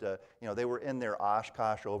this, but they were in their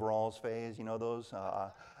Oshkosh overalls phase, those,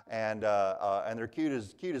 and they're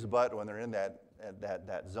cute as butt when they're in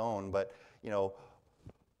that zone. But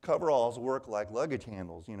coveralls work like luggage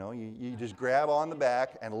handles. You just grab on the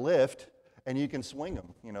back and lift, and you can swing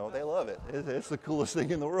them. They love it. It's the coolest thing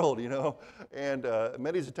in the world. And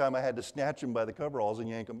many's the time I had to snatch them by the coveralls and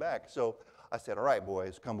yank them back. So I said, all right,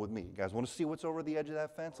 boys, come with me. You guys want to see what's over the edge of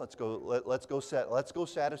that fence? Let's go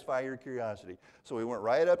satisfy your curiosity. So we went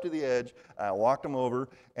right up to the edge. I walked them over,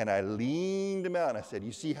 and I leaned them out. And I said,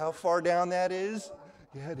 you see how far down that is?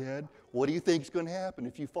 Yeah, Dad. What do you think is going to happen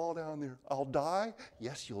if you fall down there? I'll die?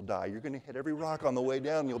 Yes, you'll die. You're going to hit every rock on the way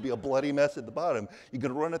down, and you'll be a bloody mess at the bottom. You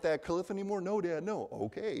going to run at that cliff anymore? No, Dad, no.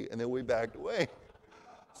 Okay. And then we backed away.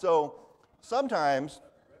 So sometimes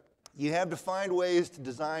you have to find ways to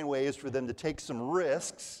design ways for them to take some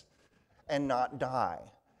risks and not die.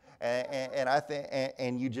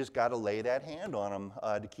 And you just got to lay that hand on them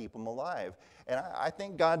to keep them alive. And I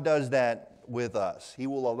think God does that with us. He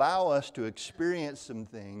will allow us to experience some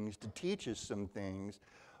things, to teach us some things,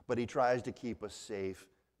 but he tries to keep us safe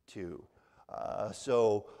too.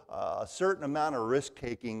 So a certain amount of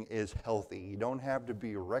risk-taking is healthy. You don't have to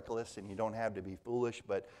be reckless and you don't have to be foolish,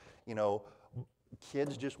 but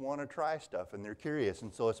kids just want to try stuff and they're curious,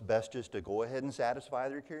 and so it's best just to go ahead and satisfy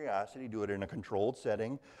their curiosity, do it in a controlled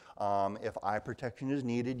setting. If eye protection is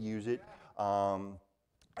needed, use it.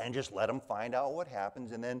 and just let them find out what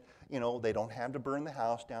happens. And then, they don't have to burn the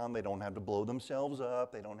house down. They don't have to blow themselves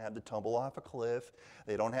up. They don't have to tumble off a cliff.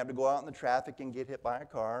 They don't have to go out in the traffic and get hit by a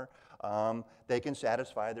car. They can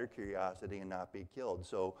satisfy their curiosity and not be killed.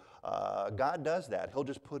 So God does that. He'll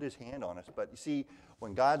just put his hand on us. But you see,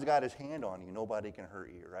 when God's got his hand on you, nobody can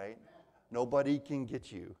hurt you, right? Nobody can get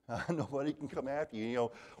you. Nobody can come after you.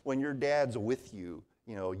 When your dad's with you,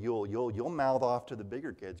 you'll mouth off to the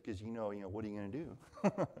bigger kids because what are you going to do?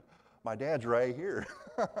 My dad's right here.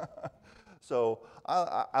 So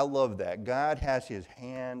I love that. God has his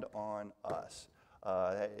hand on us.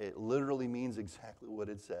 It literally means exactly what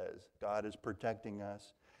it says. God is protecting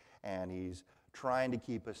us, and he's trying to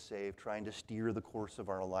keep us safe, trying to steer the course of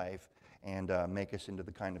our life and make us into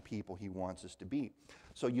the kind of people he wants us to be.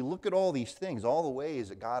 So you look at all these things, all the ways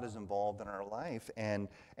that God is involved in our life, and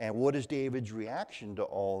what is David's reaction to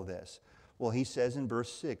all this? Well, he says in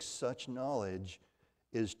verse 6, such knowledge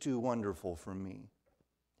is too wonderful for me.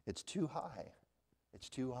 It's too high. It's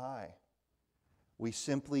too high. We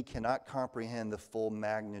simply cannot comprehend the full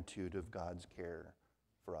magnitude of God's care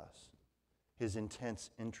for us, his intense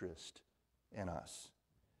interest in us,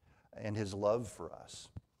 and his love for us.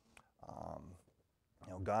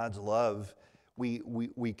 God's love,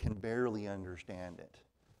 we can barely understand it.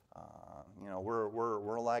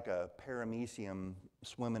 We're like a paramecium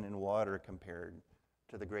swimming in water compared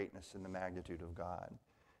to the greatness and the magnitude of God.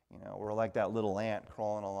 We're like that little ant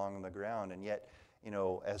crawling along the ground, and yet,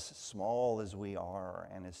 as small as we are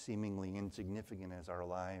and as seemingly insignificant as our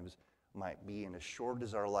lives might be and as short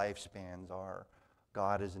as our lifespans are,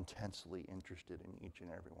 God is intensely interested in each and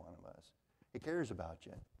every one of us. He cares about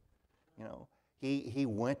you. He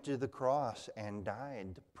went to the cross and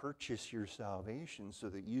died to purchase your salvation so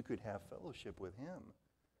that you could have fellowship with him,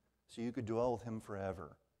 so you could dwell with him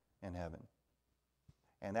forever in heaven.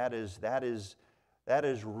 And that is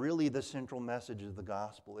really the central message of the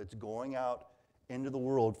gospel. It's going out into the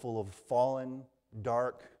world full of fallen,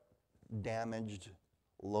 dark, damaged,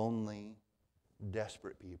 lonely,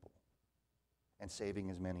 desperate people and saving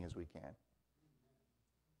as many as we can.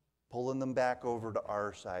 Pulling them back over to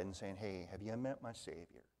our side and saying, hey, have you met my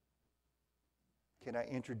Savior? Can I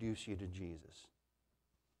introduce you to Jesus?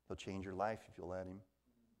 He'll change your life if you'll let him.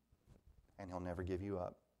 And he'll never give you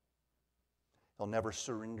up. He'll never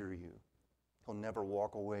surrender you. He'll never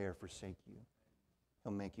walk away or forsake you.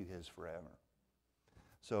 He'll make you his forever.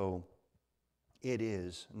 So it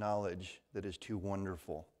is knowledge that is too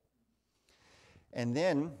wonderful. And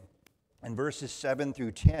then in verses 7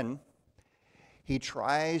 through 10, he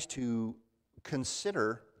tries to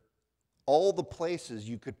consider all the places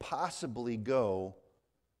you could possibly go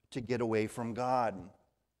to get away from God.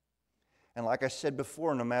 And like I said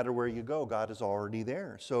before, no matter where you go, God is already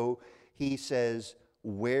there. So he says,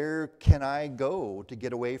 where can I go to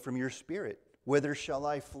get away from your spirit? Whither shall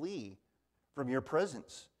I flee from your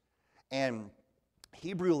presence? And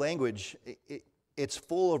Hebrew language, it's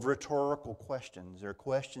full of rhetorical questions. They're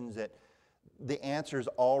questions that the answer is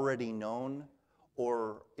already known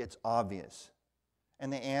or it's obvious.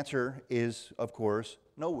 And the answer is, of course,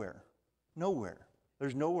 nowhere. Nowhere.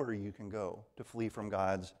 There's nowhere you can go to flee from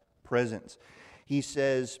God's presence. He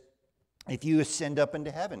says, if you ascend up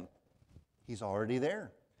into heaven, he's already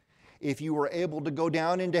there. If you were able to go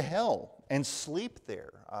down into hell and sleep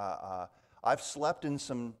there, I've slept in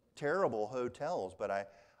some terrible hotels, but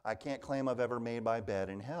I can't claim I've ever made my bed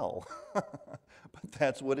in hell. But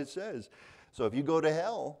that's what it says. So if you go to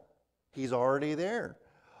hell, he's already there.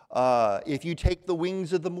 If you take the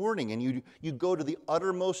wings of the morning and you go to the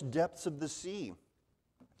uttermost depths of the sea,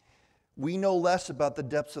 we know less about the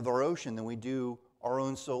depths of our ocean than we do our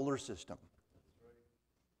own solar system.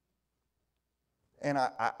 And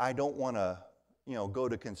I don't want to, go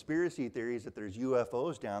to conspiracy theories that there's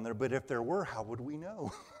UFOs down there, but if there were, how would we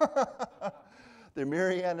know? The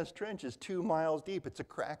Marianas Trench is 2 miles deep. It's a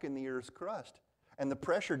crack in the Earth's crust. And the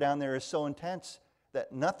pressure down there is so intense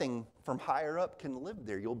that nothing from higher up can live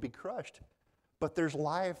there. You'll be crushed. But there's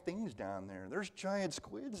live things down there. There's giant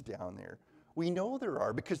squids down there. We know there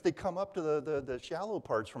are because they come up to the shallow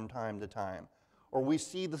parts from time to time. Or we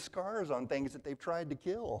see the scars on things that they've tried to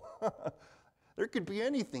kill. There could be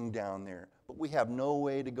anything down there, but we have no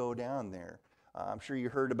way to go down there. I'm sure you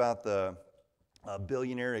heard about the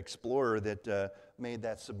billionaire explorer that made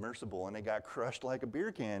that submersible, and it got crushed like a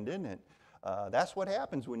beer can, didn't it? That's what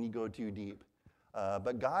happens when you go too deep.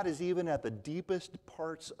 But God is even at the deepest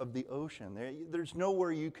parts of the ocean. There's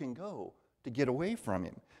nowhere you can go to get away from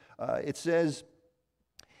him. It says,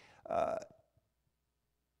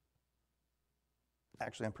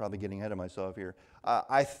 actually, I'm probably getting ahead of myself here.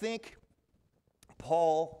 I think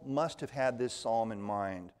Paul must have had this psalm in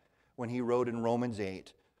mind when he wrote in Romans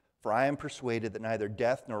 8, "For I am persuaded that neither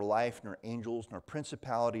death, nor life, nor angels, nor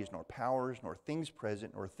principalities, nor powers, nor things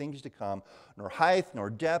present, nor things to come, nor height,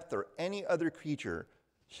 nor depth, or any other creature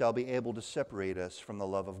shall be able to separate us from the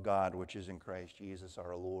love of God, which is in Christ Jesus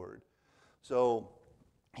our Lord." So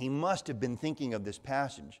he must have been thinking of this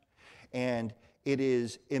passage. And it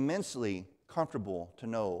is immensely comfortable to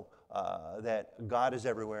know that God is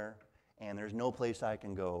everywhere and there's no place I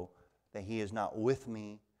can go that he is not with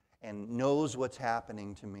me and knows what's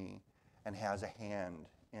happening to me and has a hand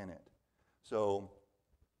in it. So,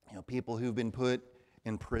 people who've been put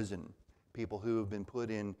in prison, people who have been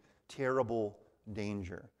put in terrible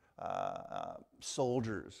danger,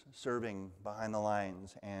 soldiers serving behind the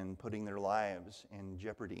lines and putting their lives in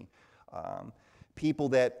jeopardy, people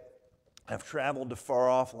that have traveled to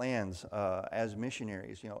far-off lands as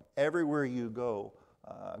missionaries. Everywhere you go,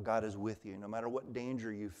 God is with you. No matter what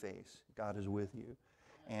danger you face, God is with you.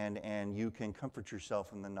 And you can comfort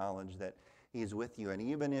yourself in the knowledge that he's with you. And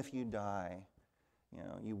even if you die,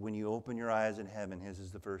 when you open your eyes in heaven, his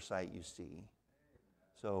is the first sight you see.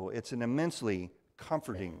 So it's an immensely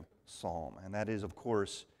comforting psalm, and that is, of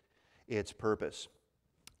course, its purpose.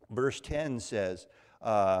 Verse 10 says,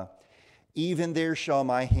 "Even there shall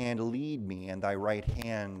my hand lead me, and thy right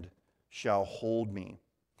hand shall hold me."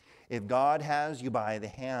 If God has you by the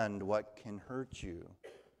hand, what can hurt you?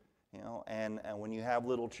 And when you have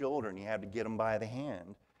little children, you have to get them by the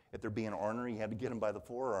hand. If they're being ornery, you have to get them by the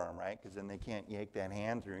forearm, right? Because then they can't yank that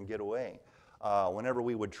hand through and get away. Whenever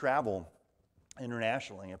we would travel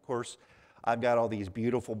internationally, of course, I've got all these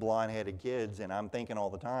beautiful blonde-headed kids, and I'm thinking all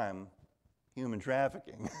the time, human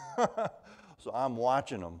trafficking. So I'm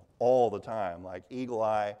watching them all the time, like eagle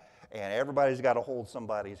eye, and everybody's got to hold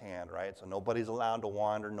somebody's hand, right? So nobody's allowed to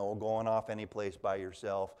wander, no going off any place by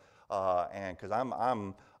yourself, and because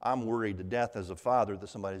I'm worried to death as a father that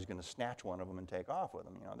somebody's going to snatch one of them and take off with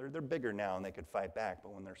them. They're bigger now and they could fight back,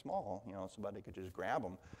 but when they're small, somebody could just grab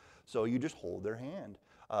them. So you just hold their hand.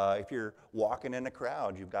 If you're walking in a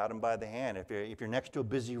crowd, you've got them by the hand. If you're next to a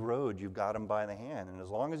busy road, you've got them by the hand. And as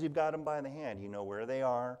long as you've got them by the hand, you know where they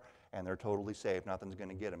are, and they're totally safe. Nothing's going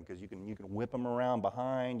to get them because you can whip them around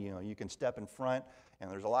behind. You can step in front, and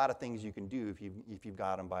there's a lot of things you can do if you've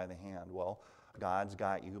got them by the hand. Well, God's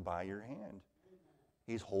got you by your hand.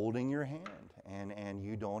 He's holding your hand, and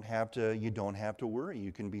you don't have to worry.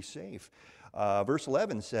 You can be safe. Verse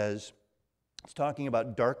 11 says, it's talking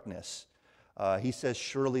about darkness. He says,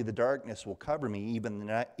 "Surely the darkness will cover me, even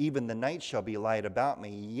the night shall be light about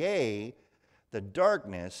me. Yea, the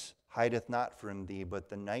darkness hideth not from thee, but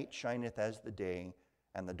the night shineth as the day,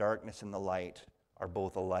 and the darkness and the light are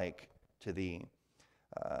both alike to thee."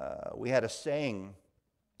 We had a saying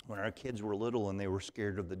when our kids were little and they were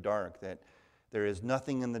scared of the dark, that there is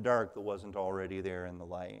nothing in the dark that wasn't already there in the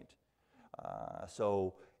light.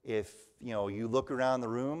 So if you look around the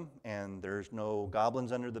room and there's no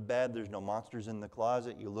goblins under the bed, there's no monsters in the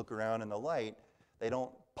closet, you look around in the light, they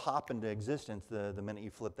don't pop into existence the minute you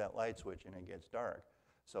flip that light switch and it gets dark.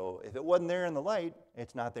 So if it wasn't there in the light,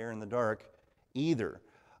 it's not there in the dark either.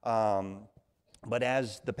 But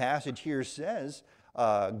as the passage here says,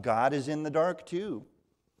 God is in the dark too,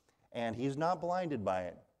 and he's not blinded by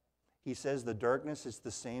it. He says the darkness is the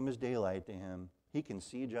same as daylight to him. He can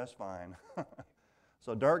see just fine.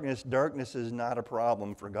 So darkness is not a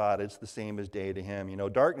problem for God. It's the same as day to him.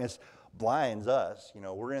 Darkness blinds us.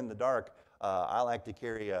 We're in the dark. I like to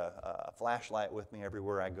carry a flashlight with me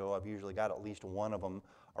everywhere I go. I've usually got at least one of them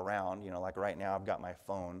around. Like right now I've got my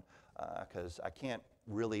phone because I can't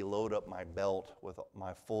really load up my belt with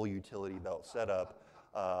my full utility belt setup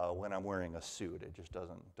when I'm wearing a suit. It just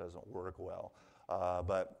doesn't work well.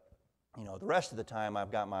 But the rest of the time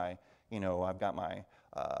I've got my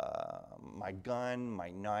my gun,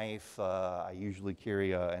 my knife. I usually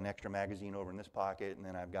carry an extra magazine over in this pocket, and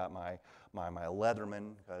then I've got my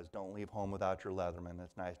Leatherman, because don't leave home without your Leatherman.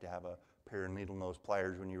 It's nice to have a pair of needle nose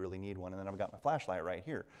pliers when you really need one, and then I've got my flashlight right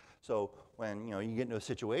here. So when you get into a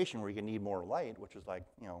situation where you need more light, which is like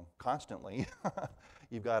constantly,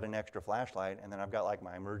 you've got an extra flashlight, and then I've got like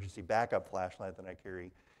my emergency backup flashlight that I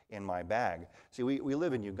carry in my bag. See, we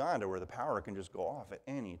live in Uganda where the power can just go off at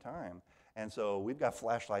any time. And so we've got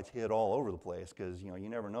flashlights hid all over the place because, you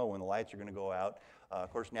never know when the lights are going to go out. Of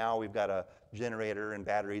course, now we've got a generator and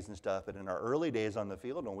batteries and stuff, but in our early days on the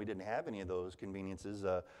field when we didn't have any of those conveniences,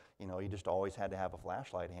 you just always had to have a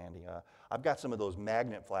flashlight handy. I've got some of those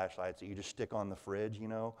magnet flashlights that you just stick on the fridge,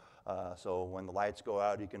 so when the lights go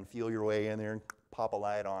out, you can feel your way in there and pop a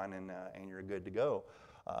light on and you're good to go.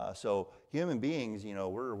 So human beings, you know,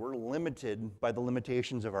 we're limited by the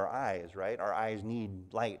limitations of our eyes, right? Our eyes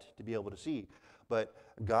need light to be able to see. But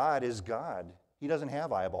God is God. He doesn't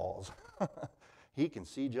have eyeballs. He can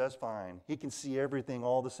see just fine. He can see everything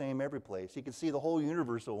all the same every place. He can see the whole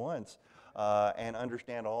universe at once and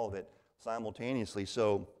understand all of it simultaneously.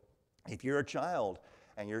 So if you're a child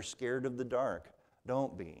and you're scared of the dark,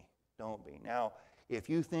 don't be. Don't be. Now, if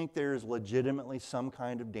you think there's legitimately some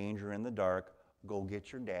kind of danger in the dark, go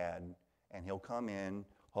get your dad, and he'll come in,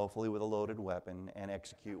 hopefully with a loaded weapon, and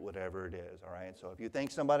execute whatever it is, all right? So if you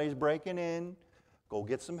think somebody's breaking in, go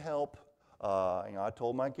get some help. I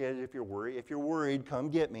told my kids, if you're worried, come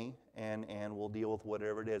get me, and we'll deal with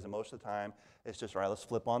whatever it is. And most of the time, it's just, all right, let's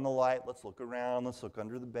flip on the light, let's look around, let's look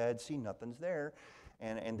under the bed, see nothing's there.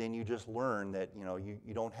 And then you just learn that,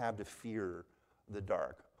 you don't have to fear the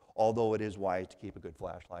dark, although it is wise to keep a good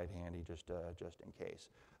flashlight handy just in case.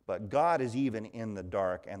 But God is even in the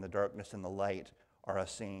dark, and the darkness and the light are the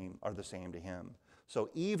same to him. So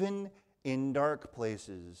even in dark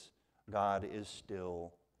places, God is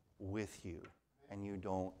still with you, and you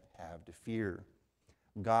don't have to fear.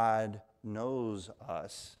 God knows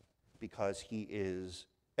us because he is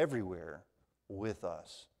everywhere with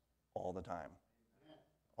us all the time.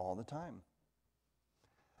 All the time.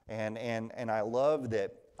 And I love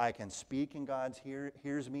that I can speak and God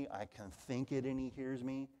hears me. I can think it and he hears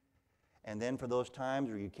me. And then for those times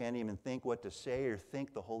where you can't even think what to say or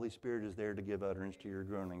think, the Holy Spirit is there to give utterance to your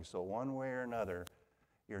groaning. So one way or another,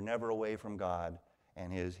 you're never away from God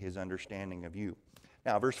and his understanding of you.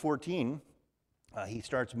 Now, verse 14, he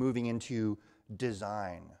starts moving into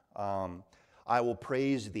design. I will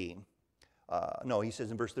praise thee. He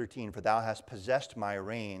says in verse 13, for thou hast possessed my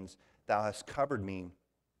reins, thou hast covered me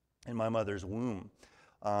in my mother's womb.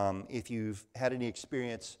 If you've had any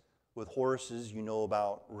experience with horses, you know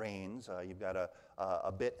about reins. You've got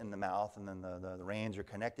a bit in the mouth, and then the reins are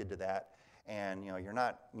connected to that. And you're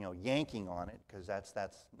not yanking on it, because that's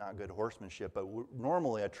not good horsemanship. But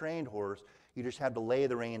normally a trained horse, you just have to lay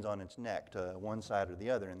the reins on its neck to one side or the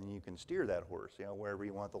other, and then you can steer that horse wherever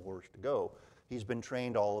you want the horse to go. He's been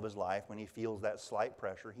trained all of his life. When he feels that slight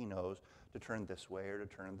pressure, he knows to turn this way or to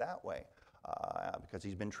turn that way, because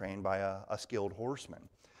he's been trained by a skilled horseman.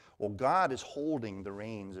 Well, God is holding the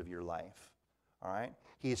reins of your life, all right?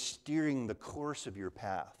 He is steering the course of your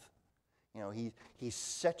path. He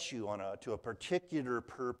sets you to a particular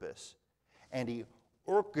purpose, and he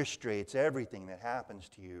orchestrates everything that happens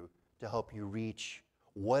to you to help you reach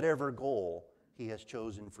whatever goal he has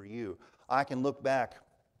chosen for you. I can look back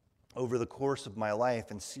over the course of my life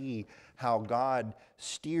and see how God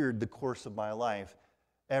steered the course of my life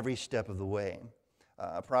every step of the way.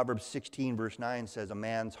 Proverbs 16 verse 9 says, a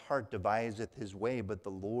man's heart deviseth his way, but the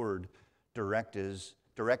Lord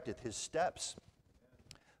directeth his steps.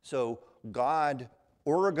 So God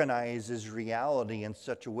organizes reality in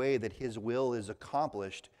such a way that his will is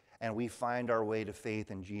accomplished, and we find our way to faith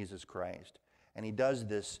in Jesus Christ. And he does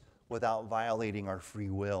this without violating our free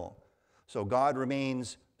will. So God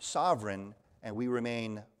remains sovereign, and we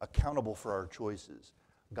remain accountable for our choices.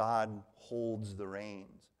 God holds the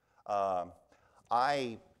reins.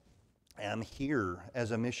 I am here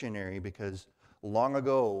as a missionary because long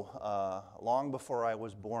ago, long before I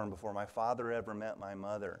was born, before my father ever met my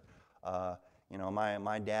mother,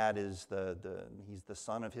 my dad is he's the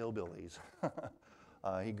son of hillbillies.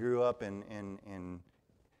 He grew up in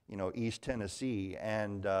East Tennessee,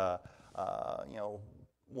 and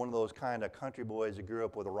one of those kind of country boys that grew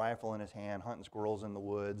up with a rifle in his hand, hunting squirrels in the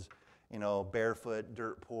woods, barefoot,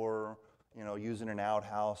 dirt poor, using an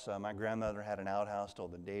outhouse. My grandmother had an outhouse till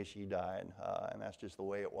the day she died, and that's just the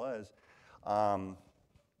way it was.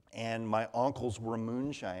 And my uncles were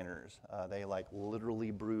moonshiners. They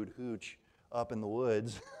literally brewed hooch up in the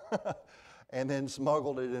woods and then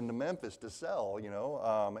smuggled it into Memphis to sell,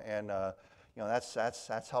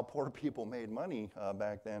 that's how poor people made money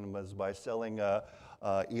back then, was by selling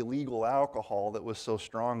illegal alcohol that was so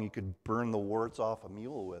strong you could burn the warts off a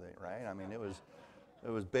mule with it, right? I mean, it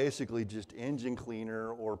was basically just engine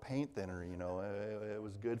cleaner or paint thinner, It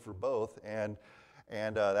was good for both, and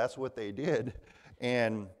that's what they did.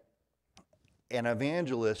 And an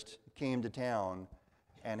evangelist came to town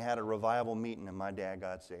and had a revival meeting, and my dad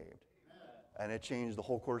got saved. And it changed the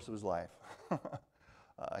whole course of his life.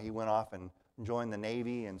 He went off and joined the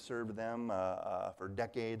Navy and served them for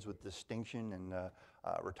decades with distinction, and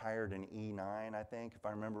retired in E9, I think, if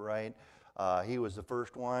I remember right. He was the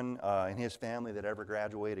first one in his family that ever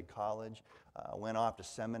graduated college. Went off to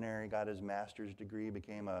seminary, got his master's degree,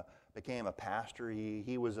 became a pastor.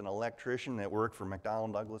 He was an electrician that worked for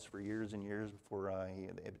McDonnell Douglas for years and years before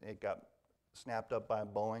it got snapped up by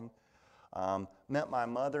Boeing. Met my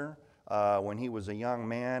mother when he was a young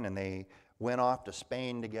man, and they went off to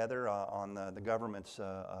Spain together on the government's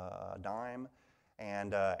dime,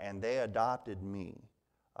 and they adopted me.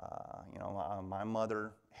 My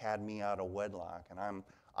mother had me out of wedlock, and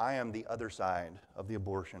I am the other side of the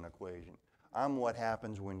abortion equation. I'm what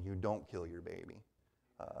happens when you don't kill your baby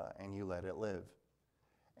and you let it live.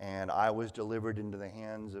 And I was delivered into the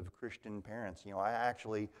hands of Christian parents. I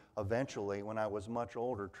actually, eventually, when I was much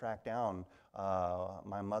older, tracked down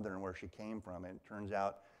my mother and where she came from. It turns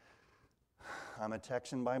out I'm a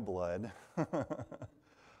Texan by blood,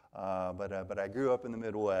 but I grew up in the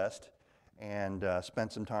Midwest and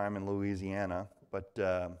spent some time in Louisiana. But,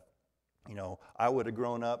 I would have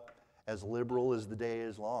grown up as liberal as the day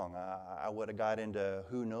is long. I would have got into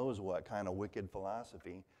who knows what kind of wicked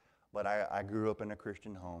philosophy. But I grew up in a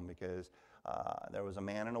Christian home because there was a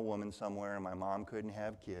man and a woman somewhere, and my mom couldn't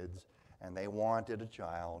have kids, and they wanted a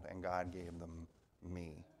child, and God gave them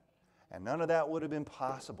me. And none of that would have been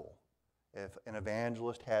possible if an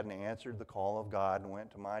evangelist hadn't answered the call of God and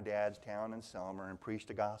went to my dad's town in Selmer and preached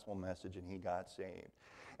a gospel message, and he got saved.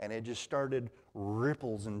 And it just started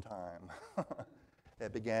ripples in time.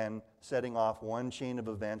 It began setting off one chain of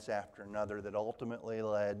events after another that ultimately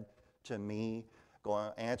led to me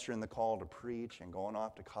answering the call to preach and going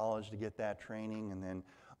off to college to get that training, and then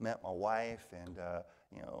met my wife and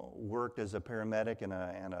worked as a paramedic and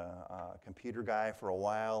a computer guy for a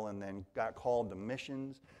while, and then got called to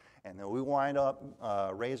missions. And then we wind up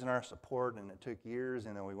raising our support, and it took years,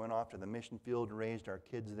 and then we went off to the mission field and raised our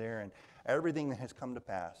kids there, and everything that has come to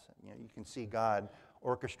pass. You can see God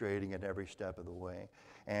orchestrating it every step of the way.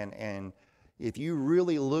 And if you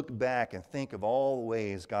really look back and think of all the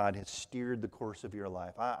ways God has steered the course of your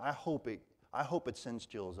life, I hope it sends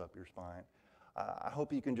chills up your spine. I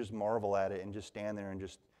hope you can just marvel at it and just stand there and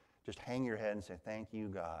just hang your head and say, thank you,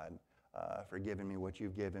 God, for giving me what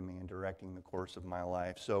you've given me and directing the course of my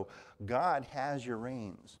life. So God has your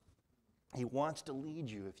reins. He wants to lead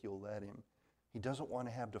you if you'll let him. He doesn't want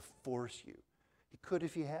to have to force you. He could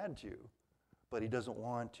if he had to, but he doesn't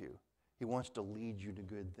want to. He wants to lead you to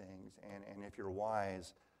good things, and if you're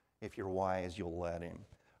wise, you'll let him.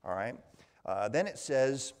 All right? Then it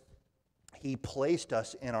says, he placed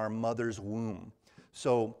us in our mother's womb.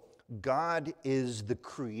 So God is the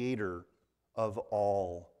creator of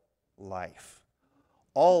all life.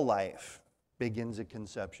 All life begins at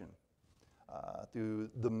conception through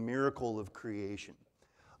the miracle of creation.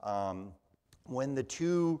 When the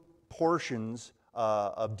two portions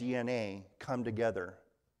of DNA come together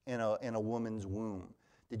in a woman's womb.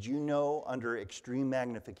 Did you know under extreme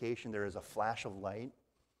magnification there is a flash of light?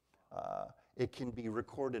 It can be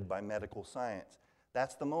recorded by medical science.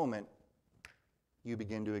 That's the moment you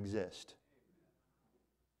begin to exist.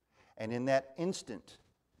 And in that instant,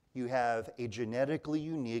 you have a genetically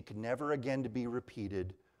unique, never again to be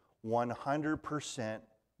repeated, 100%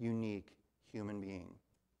 unique human being.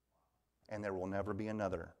 And there will never be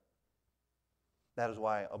another. That is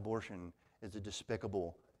why abortion is a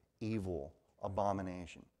despicable, evil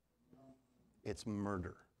abomination. It's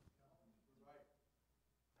murder.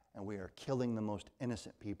 And we are killing the most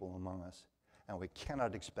innocent people among us. And we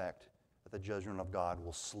cannot expect that the judgment of God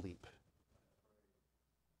will sleep.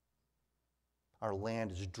 Our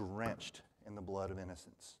land is drenched in the blood of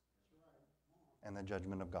innocents. And the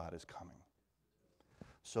judgment of God is coming.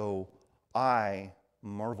 So I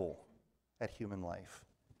marvel at human life.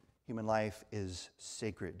 Human life is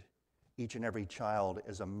sacred. Each and every child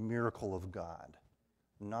is a miracle of God,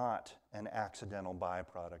 not an accidental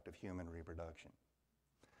byproduct of human reproduction.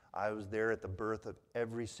 I was there at the birth of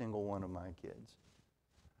every single one of my kids,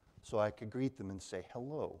 so I could greet them and say,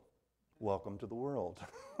 hello, welcome to the world.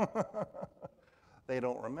 They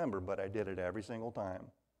don't remember, but I did it every single time.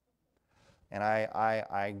 And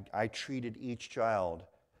I treated each child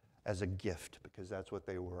as a gift because that's what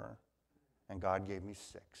they were. And God gave me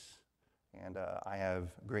 6. And I have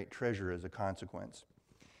great treasure as a consequence.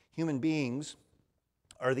 Human beings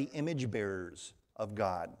are the image bearers of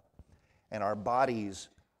God. And our bodies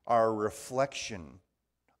are a reflection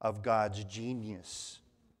of God's genius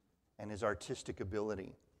and his artistic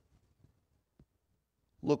ability.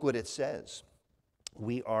 Look what it says.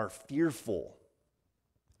 We are fearful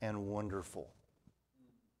and wonderful.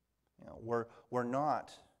 We're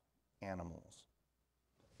not animals.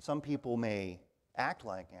 Some people may act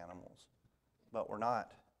like animals, but we're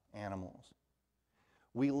not animals.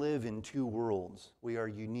 We live in 2 worlds. We are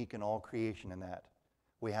unique in all creation in that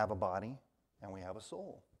we have a body and we have a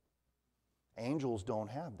soul. Angels don't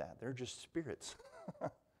have that. They're just spirits.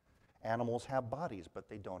 Animals have bodies, but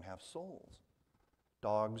they don't have souls.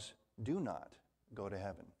 Dogs do not go to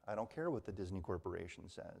heaven. I don't care what the Disney Corporation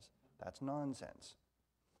says. That's nonsense.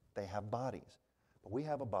 They have bodies, but we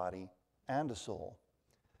have a body and a soul.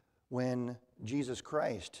 When Jesus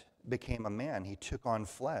Christ became a man, he took on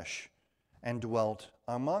flesh and dwelt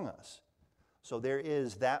among us. So there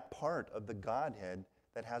is that part of the Godhead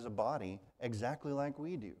that has a body exactly like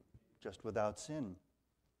we do, just without sin.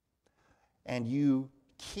 And you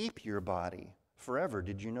keep your body forever.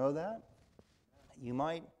 Did you know that? You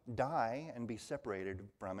might die and be separated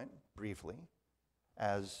from it briefly,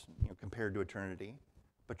 as compared to eternity,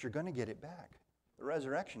 but you're going to get it back. The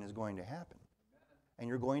resurrection is going to happen, and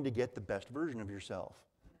you're going to get the best version of yourself.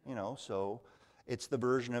 So it's the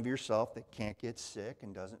version of yourself that can't get sick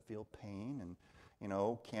and doesn't feel pain and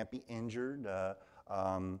can't be injured.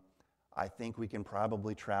 I think we can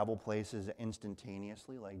probably travel places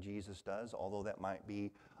instantaneously like Jesus does, although that might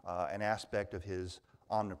be an aspect of his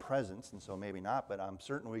omnipresence, and so maybe not, but I'm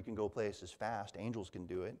certain we can go places fast. Angels can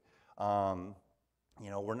do it.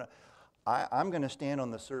 We're not. I'm going to stand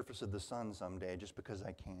on the surface of the sun someday just because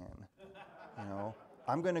I can.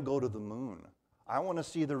 I'm going to go to the moon. I want to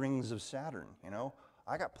see the rings of Saturn.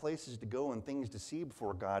 I got places to go and things to see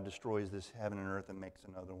before God destroys this heaven and earth and makes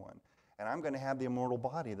another one. And I'm going to have the immortal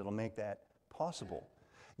body that'll make that possible.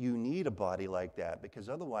 You need a body like that, because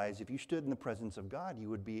otherwise, if you stood in the presence of God, you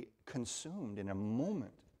would be consumed in a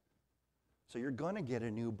moment. So you're going to get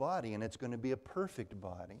a new body, and it's going to be a perfect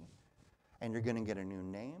body. And you're going to get a new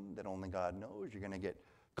name that only God knows. You're going to get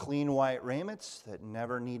clean white raiments that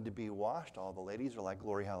never need to be washed. All the ladies are like,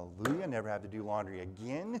 glory, hallelujah, never have to do laundry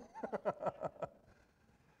again.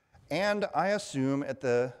 And I assume at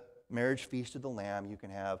the marriage feast of the Lamb, you can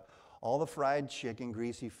have all the fried chicken,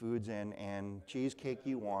 greasy foods, and cheesecake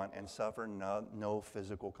you want and suffer no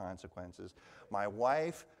physical consequences. My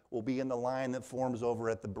wife will be in the line that forms over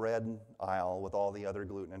at the bread aisle with all the other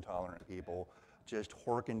gluten-intolerant people, just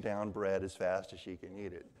horking down bread as fast as she can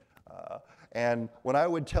eat it. And when I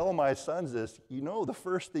would tell my sons this, the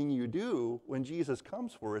first thing you do when Jesus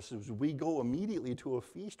comes for us is we go immediately to a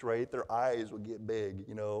feast, right? Their eyes would get big,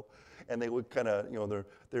 and they would kind of,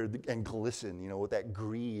 and glisten, with that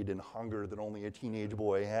greed and hunger that only a teenage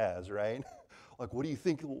boy has, right? Like, what do you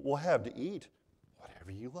think we'll have to eat?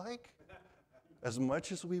 Whatever you like. As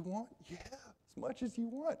much as we want? Yeah, as much as you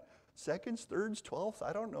want. Seconds, thirds, twelfths,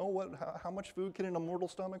 I don't know how much food can an immortal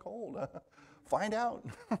stomach hold. Find out.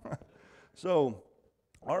 So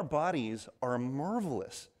our bodies are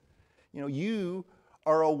marvelous. You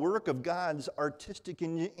are a work of God's artistic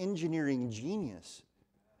engineering genius.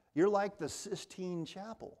 You're like the Sistine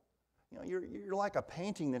Chapel. You're like a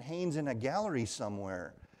painting that hangs in a gallery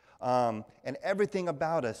somewhere. And everything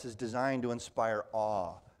about us is designed to inspire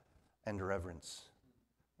awe and reverence.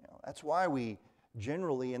 That's why we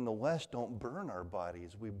generally in the West don't burn our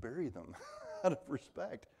bodies. We bury them out of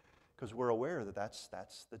respect, because we're aware that that's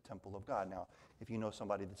the temple of God. Now, if you know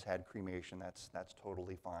somebody that's had cremation, that's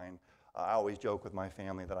totally fine. I always joke with my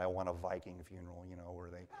family that I want a Viking funeral, where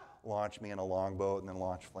they launch me in a longboat and then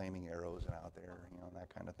launch flaming arrows out there,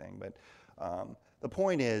 that kind of thing. But the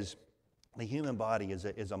point is, the human body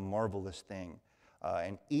is a marvelous thing.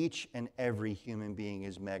 And each and every human being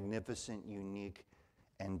is magnificent, unique,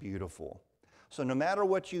 and beautiful. So no matter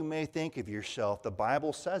what you may think of yourself, the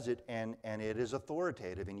Bible says it, and it is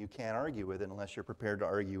authoritative, and you can't argue with it unless you're prepared to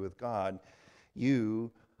argue with God.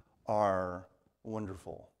 You are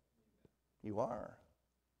wonderful. You are.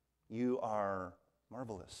 You are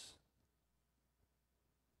marvelous.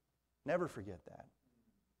 Never forget that.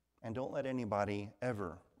 And don't let anybody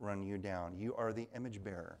ever run you down. You are the image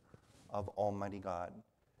bearer of Almighty God,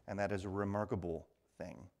 and that is a remarkable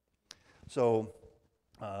thing. So,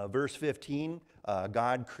 verse 15,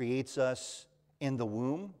 God creates us in the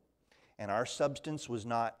womb, and our substance was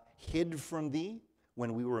not hid from thee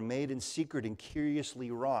when we were made in secret and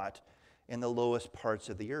curiously wrought in the lowest parts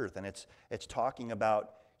of the earth. And it's talking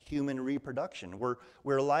about human reproduction.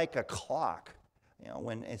 We're like a clock.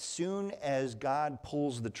 When as soon as God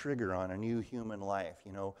pulls the trigger on a new human life,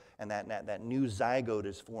 and that new zygote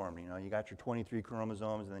is formed, you got your 23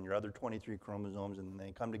 chromosomes and then your other 23 chromosomes, and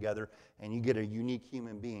they come together and you get a unique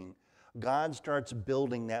human being. God starts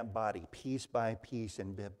building that body piece by piece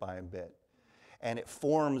and bit by bit. And it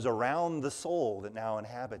forms around the soul that now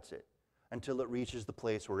inhabits it until it reaches the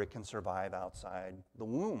place where it can survive outside the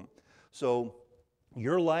womb. So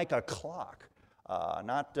you're like a clock.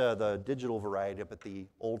 Not the digital variety, but the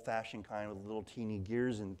old-fashioned kind with little teeny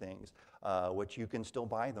gears and things, which you can still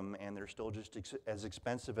buy them, and they're still just as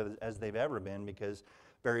expensive as they've ever been, because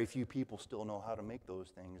very few people still know how to make those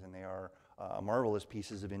things, and they are marvelous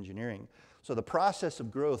pieces of engineering. So the process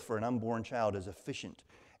of growth for an unborn child is efficient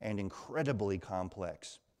and incredibly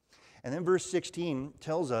complex. And then verse 16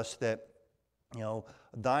 tells us that,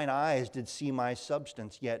 thine eyes did see my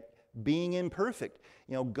substance, yet being imperfect.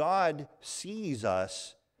 God sees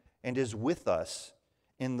us and is with us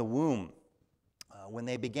in the womb. When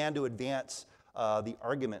they began to advance the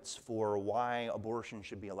arguments for why abortion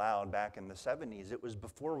should be allowed back in the 70s, it was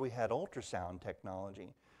before we had ultrasound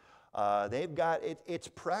technology. They've got it's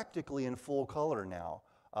practically in full color now.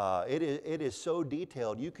 It is so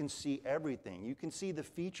detailed, you can see everything. You can see the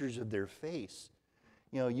features of their face.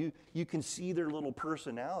 You can see their little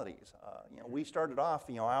personalities. We started off,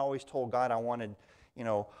 I always told God I wanted,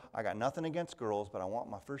 I got nothing against girls, but I want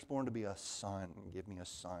my firstborn to be a son. Give me a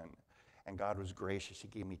son. And God was gracious. He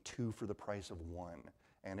gave me 2 for the price of 1.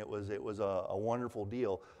 And it was a wonderful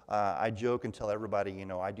deal. I joke and tell everybody,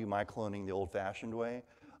 I do my cloning the old-fashioned way.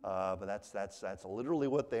 But that's literally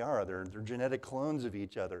what they are. They're genetic clones of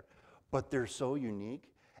each other. But they're so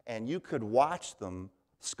unique. And you could watch them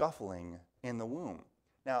scuffling in the womb.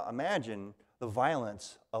 Now imagine the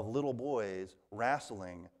violence of little boys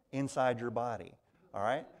wrestling inside your body. All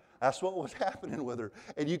right? That's what was happening with her.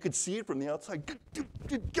 And you could see it from the outside.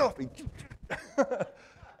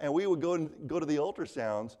 And we would go to the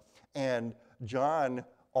ultrasounds, and John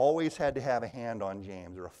always had to have a hand on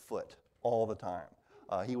James, or a foot, all the time.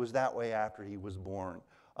 He was that way after he was born.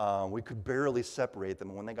 We could barely separate them.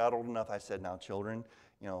 And when they got old enough, I said, now children,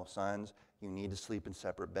 sons, you need to sleep in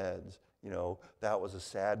separate beds. That was a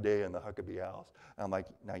sad day in the Huckabee house. And I'm like,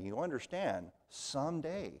 now you understand,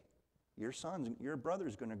 someday, your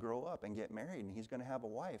brother's going to grow up and get married, and he's going to have a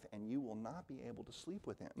wife, and you will not be able to sleep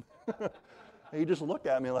with him. And he just looked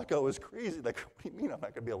at me like I was crazy. Like, what do you mean I'm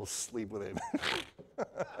not going to be able to sleep with him?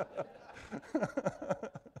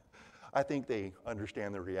 I think they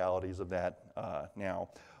understand the realities of that now.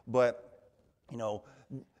 But,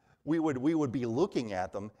 we would be looking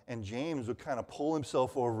at them, and James would kind of pull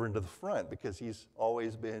himself over into the front because he's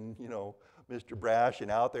always been, Mr. Brash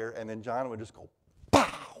and out there, and then John would just go, pow,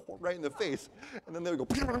 right in the face, and then they would go,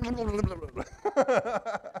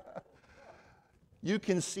 You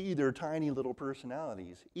can see their tiny little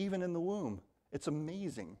personalities, even in the womb. It's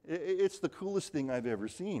amazing. It's the coolest thing I've ever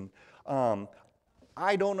seen.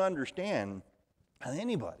 I don't understand how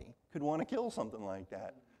anybody could want to kill something like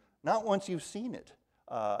that. Not once you've seen it.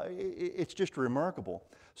 It's just remarkable.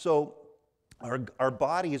 So our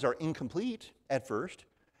bodies are incomplete at first,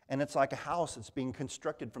 and it's like a house that's being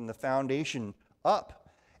constructed from the foundation up.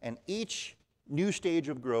 And each new stage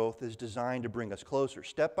of growth is designed to bring us closer,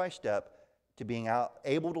 step by step, to being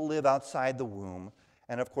able to live outside the womb.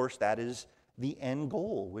 And of course, that is the end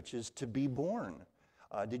goal, which is to be born.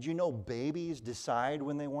 Did you know babies decide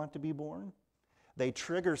when they want to be born? They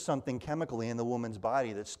trigger something chemically in the woman's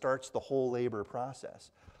body that starts the whole labor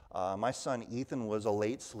process. My son Ethan was a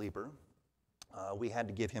late sleeper. We had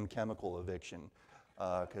to give him chemical eviction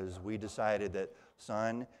because we decided that,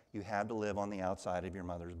 son, you had to live on the outside of your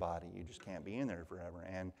mother's body. You just can't be in there forever.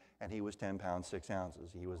 And he was 10 pounds, 6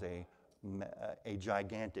 ounces. He was a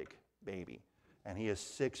gigantic baby. And he is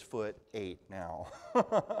 6'8" now.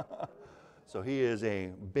 So he is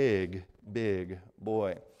a big, big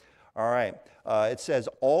boy. All right. It says,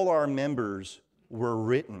 all our members were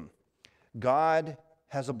written. God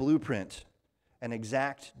has a blueprint, an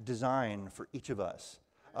exact design for each of us.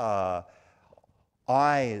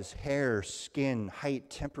 Eyes, hair, skin, height,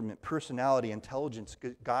 temperament, personality, intelligence.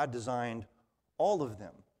 God designed all of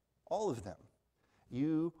them. All of them.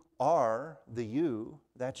 You are the you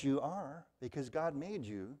that you are because God made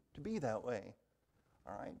you to be that way.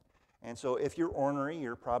 All right? And so if you're ornery,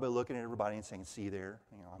 you're probably looking at everybody and saying, see there,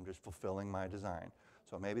 I'm just fulfilling my design.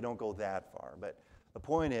 So maybe don't go that far. But the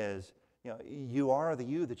point is, you are the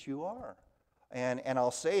you that you are. And I'll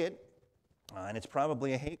say it, and it's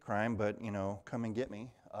probably a hate crime, but, come and get me.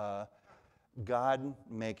 God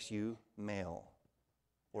makes you male,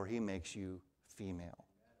 or he makes you female.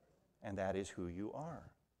 And that is who you are.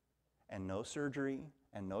 And no surgery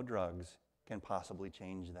and no drugs can possibly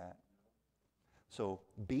change that. So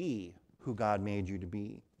be who God made you to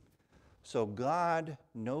be. So God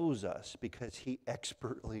knows us because he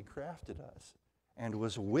expertly crafted us and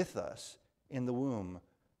was with us in the womb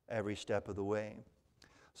every step of the way.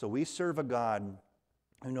 So we serve a God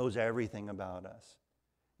who knows everything about us.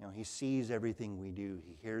 He sees everything we do.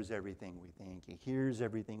 He hears everything we think. He hears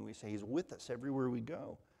everything we say. He's with us everywhere we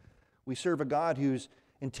go. We serve a God who's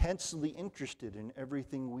intensely interested in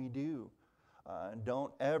everything we do.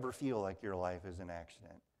 Don't ever feel like your life is an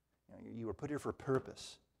accident. You were put here for a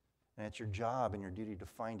purpose, and it's your job and your duty to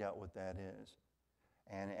find out what that is.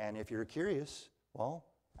 And if you're curious, well,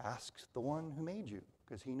 ask the one who made you,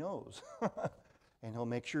 because he knows. and He'll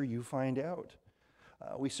make sure you find out.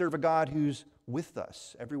 We serve a God who's with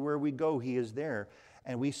us. Everywhere we go, He is there.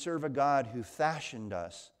 And we serve a God who fashioned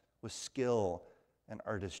us with skill and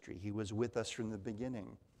artistry. He was with us from the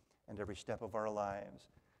beginning and every step of our lives,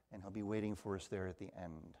 and He'll be waiting for us there at the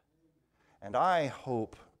end. And I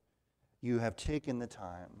hope you have taken the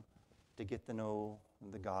time to get to know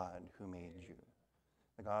the God who made you,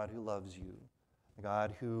 the God who loves you, the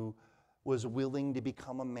God who was willing to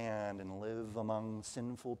become a man and live among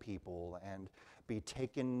sinful people and be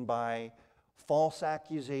taken by false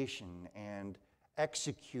accusation and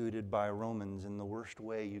executed by Romans in the worst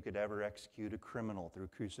way you could ever execute a criminal, through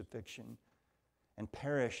crucifixion, and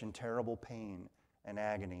perish in terrible pain and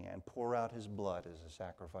agony and pour out His blood as a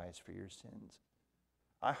sacrifice for your sins.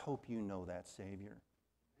 I hope you know that Savior.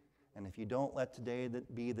 And if you don't, let today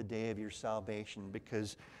be the day of your salvation,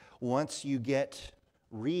 because once you get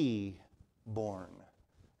reborn,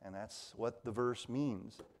 and that's what the verse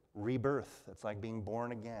means, rebirth. It's like being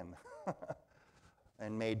born again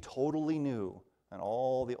and made totally new, and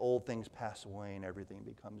all the old things pass away and everything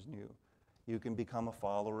becomes new. You can become a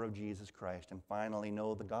follower of Jesus Christ and finally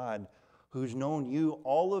know the God who's known you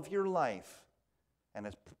all of your life and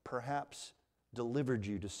has perhaps delivered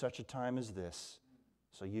you to such a time as this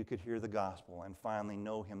so you could hear the gospel and finally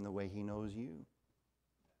know Him the way He knows you.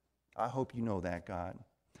 I hope you know that God.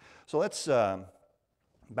 So let's bow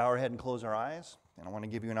our head and close our eyes. And I want to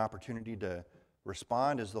give you an opportunity to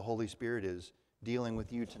respond as the Holy Spirit is dealing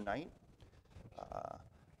with you tonight.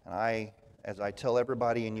 And I, as I tell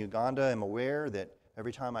everybody in Uganda, am aware that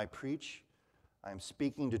every time I preach, I'm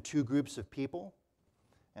speaking to two groups of people.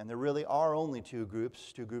 And there really are only two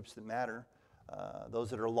groups that matter. Those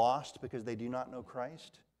that are lost because they do not know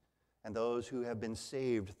Christ, and those who have been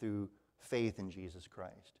saved through faith in Jesus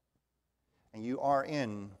Christ. And you are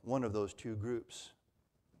in one of those two groups.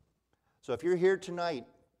 So if you're here tonight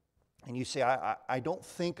and you say, I don't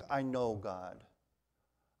think I know God.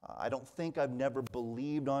 I don't think I've never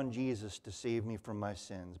believed on Jesus to save me from my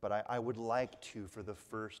sins, but I would like to for the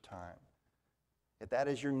first time. If that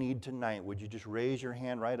is your need tonight, would you just raise your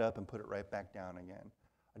hand right up and put it right back down again?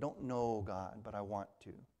 I don't know God, but I want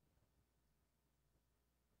to.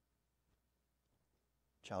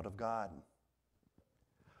 Child of God,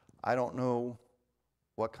 I don't know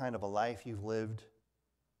what kind of a life you've lived,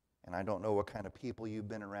 and I don't know what kind of people you've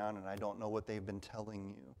been around, and I don't know what they've been telling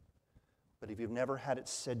you. But if you've never had it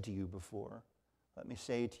said to you before, let me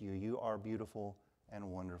say to you, you are beautiful and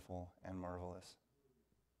wonderful and marvelous.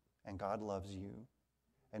 And God loves you,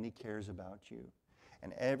 and He cares about you.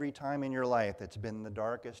 And every time in your life that's been the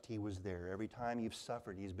darkest, He was there. Every time you've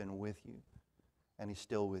suffered, He's been with you, and He's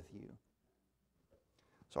still with you.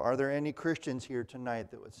 So are there any Christians here tonight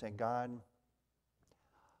that would say, God,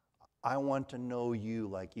 I want to know You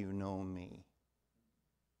like You know me.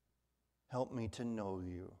 Help me to know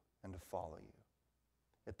You and to follow You.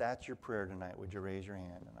 If that's your prayer tonight, would you raise your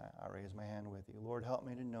hand? And I raise my hand with you. Lord, help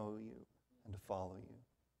me to know You and to follow You.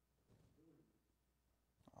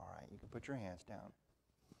 All right, you can put your hands down.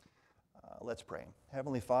 Let's pray.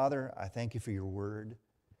 Heavenly Father, I thank You for Your word.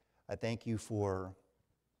 I thank You for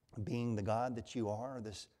being the God that You are,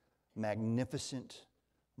 this magnificent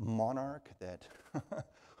monarch that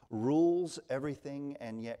rules everything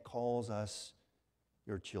and yet calls us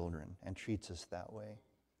Your children and treats us that way.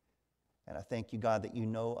 And I thank You, God, that You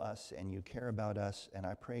know us and You care about us. And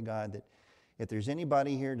I pray, God, that if there's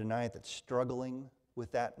anybody here tonight that's struggling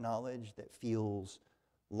with that knowledge, that feels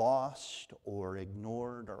lost or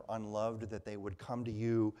ignored or unloved, that they would come to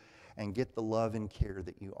You and get the love and care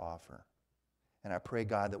that You offer. And I pray,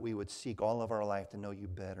 God, that we would seek all of our life to know You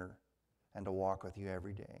better and to walk with You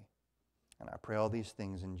every day. And I pray all these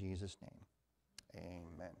things in Jesus' name.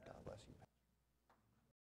 Amen. God bless you.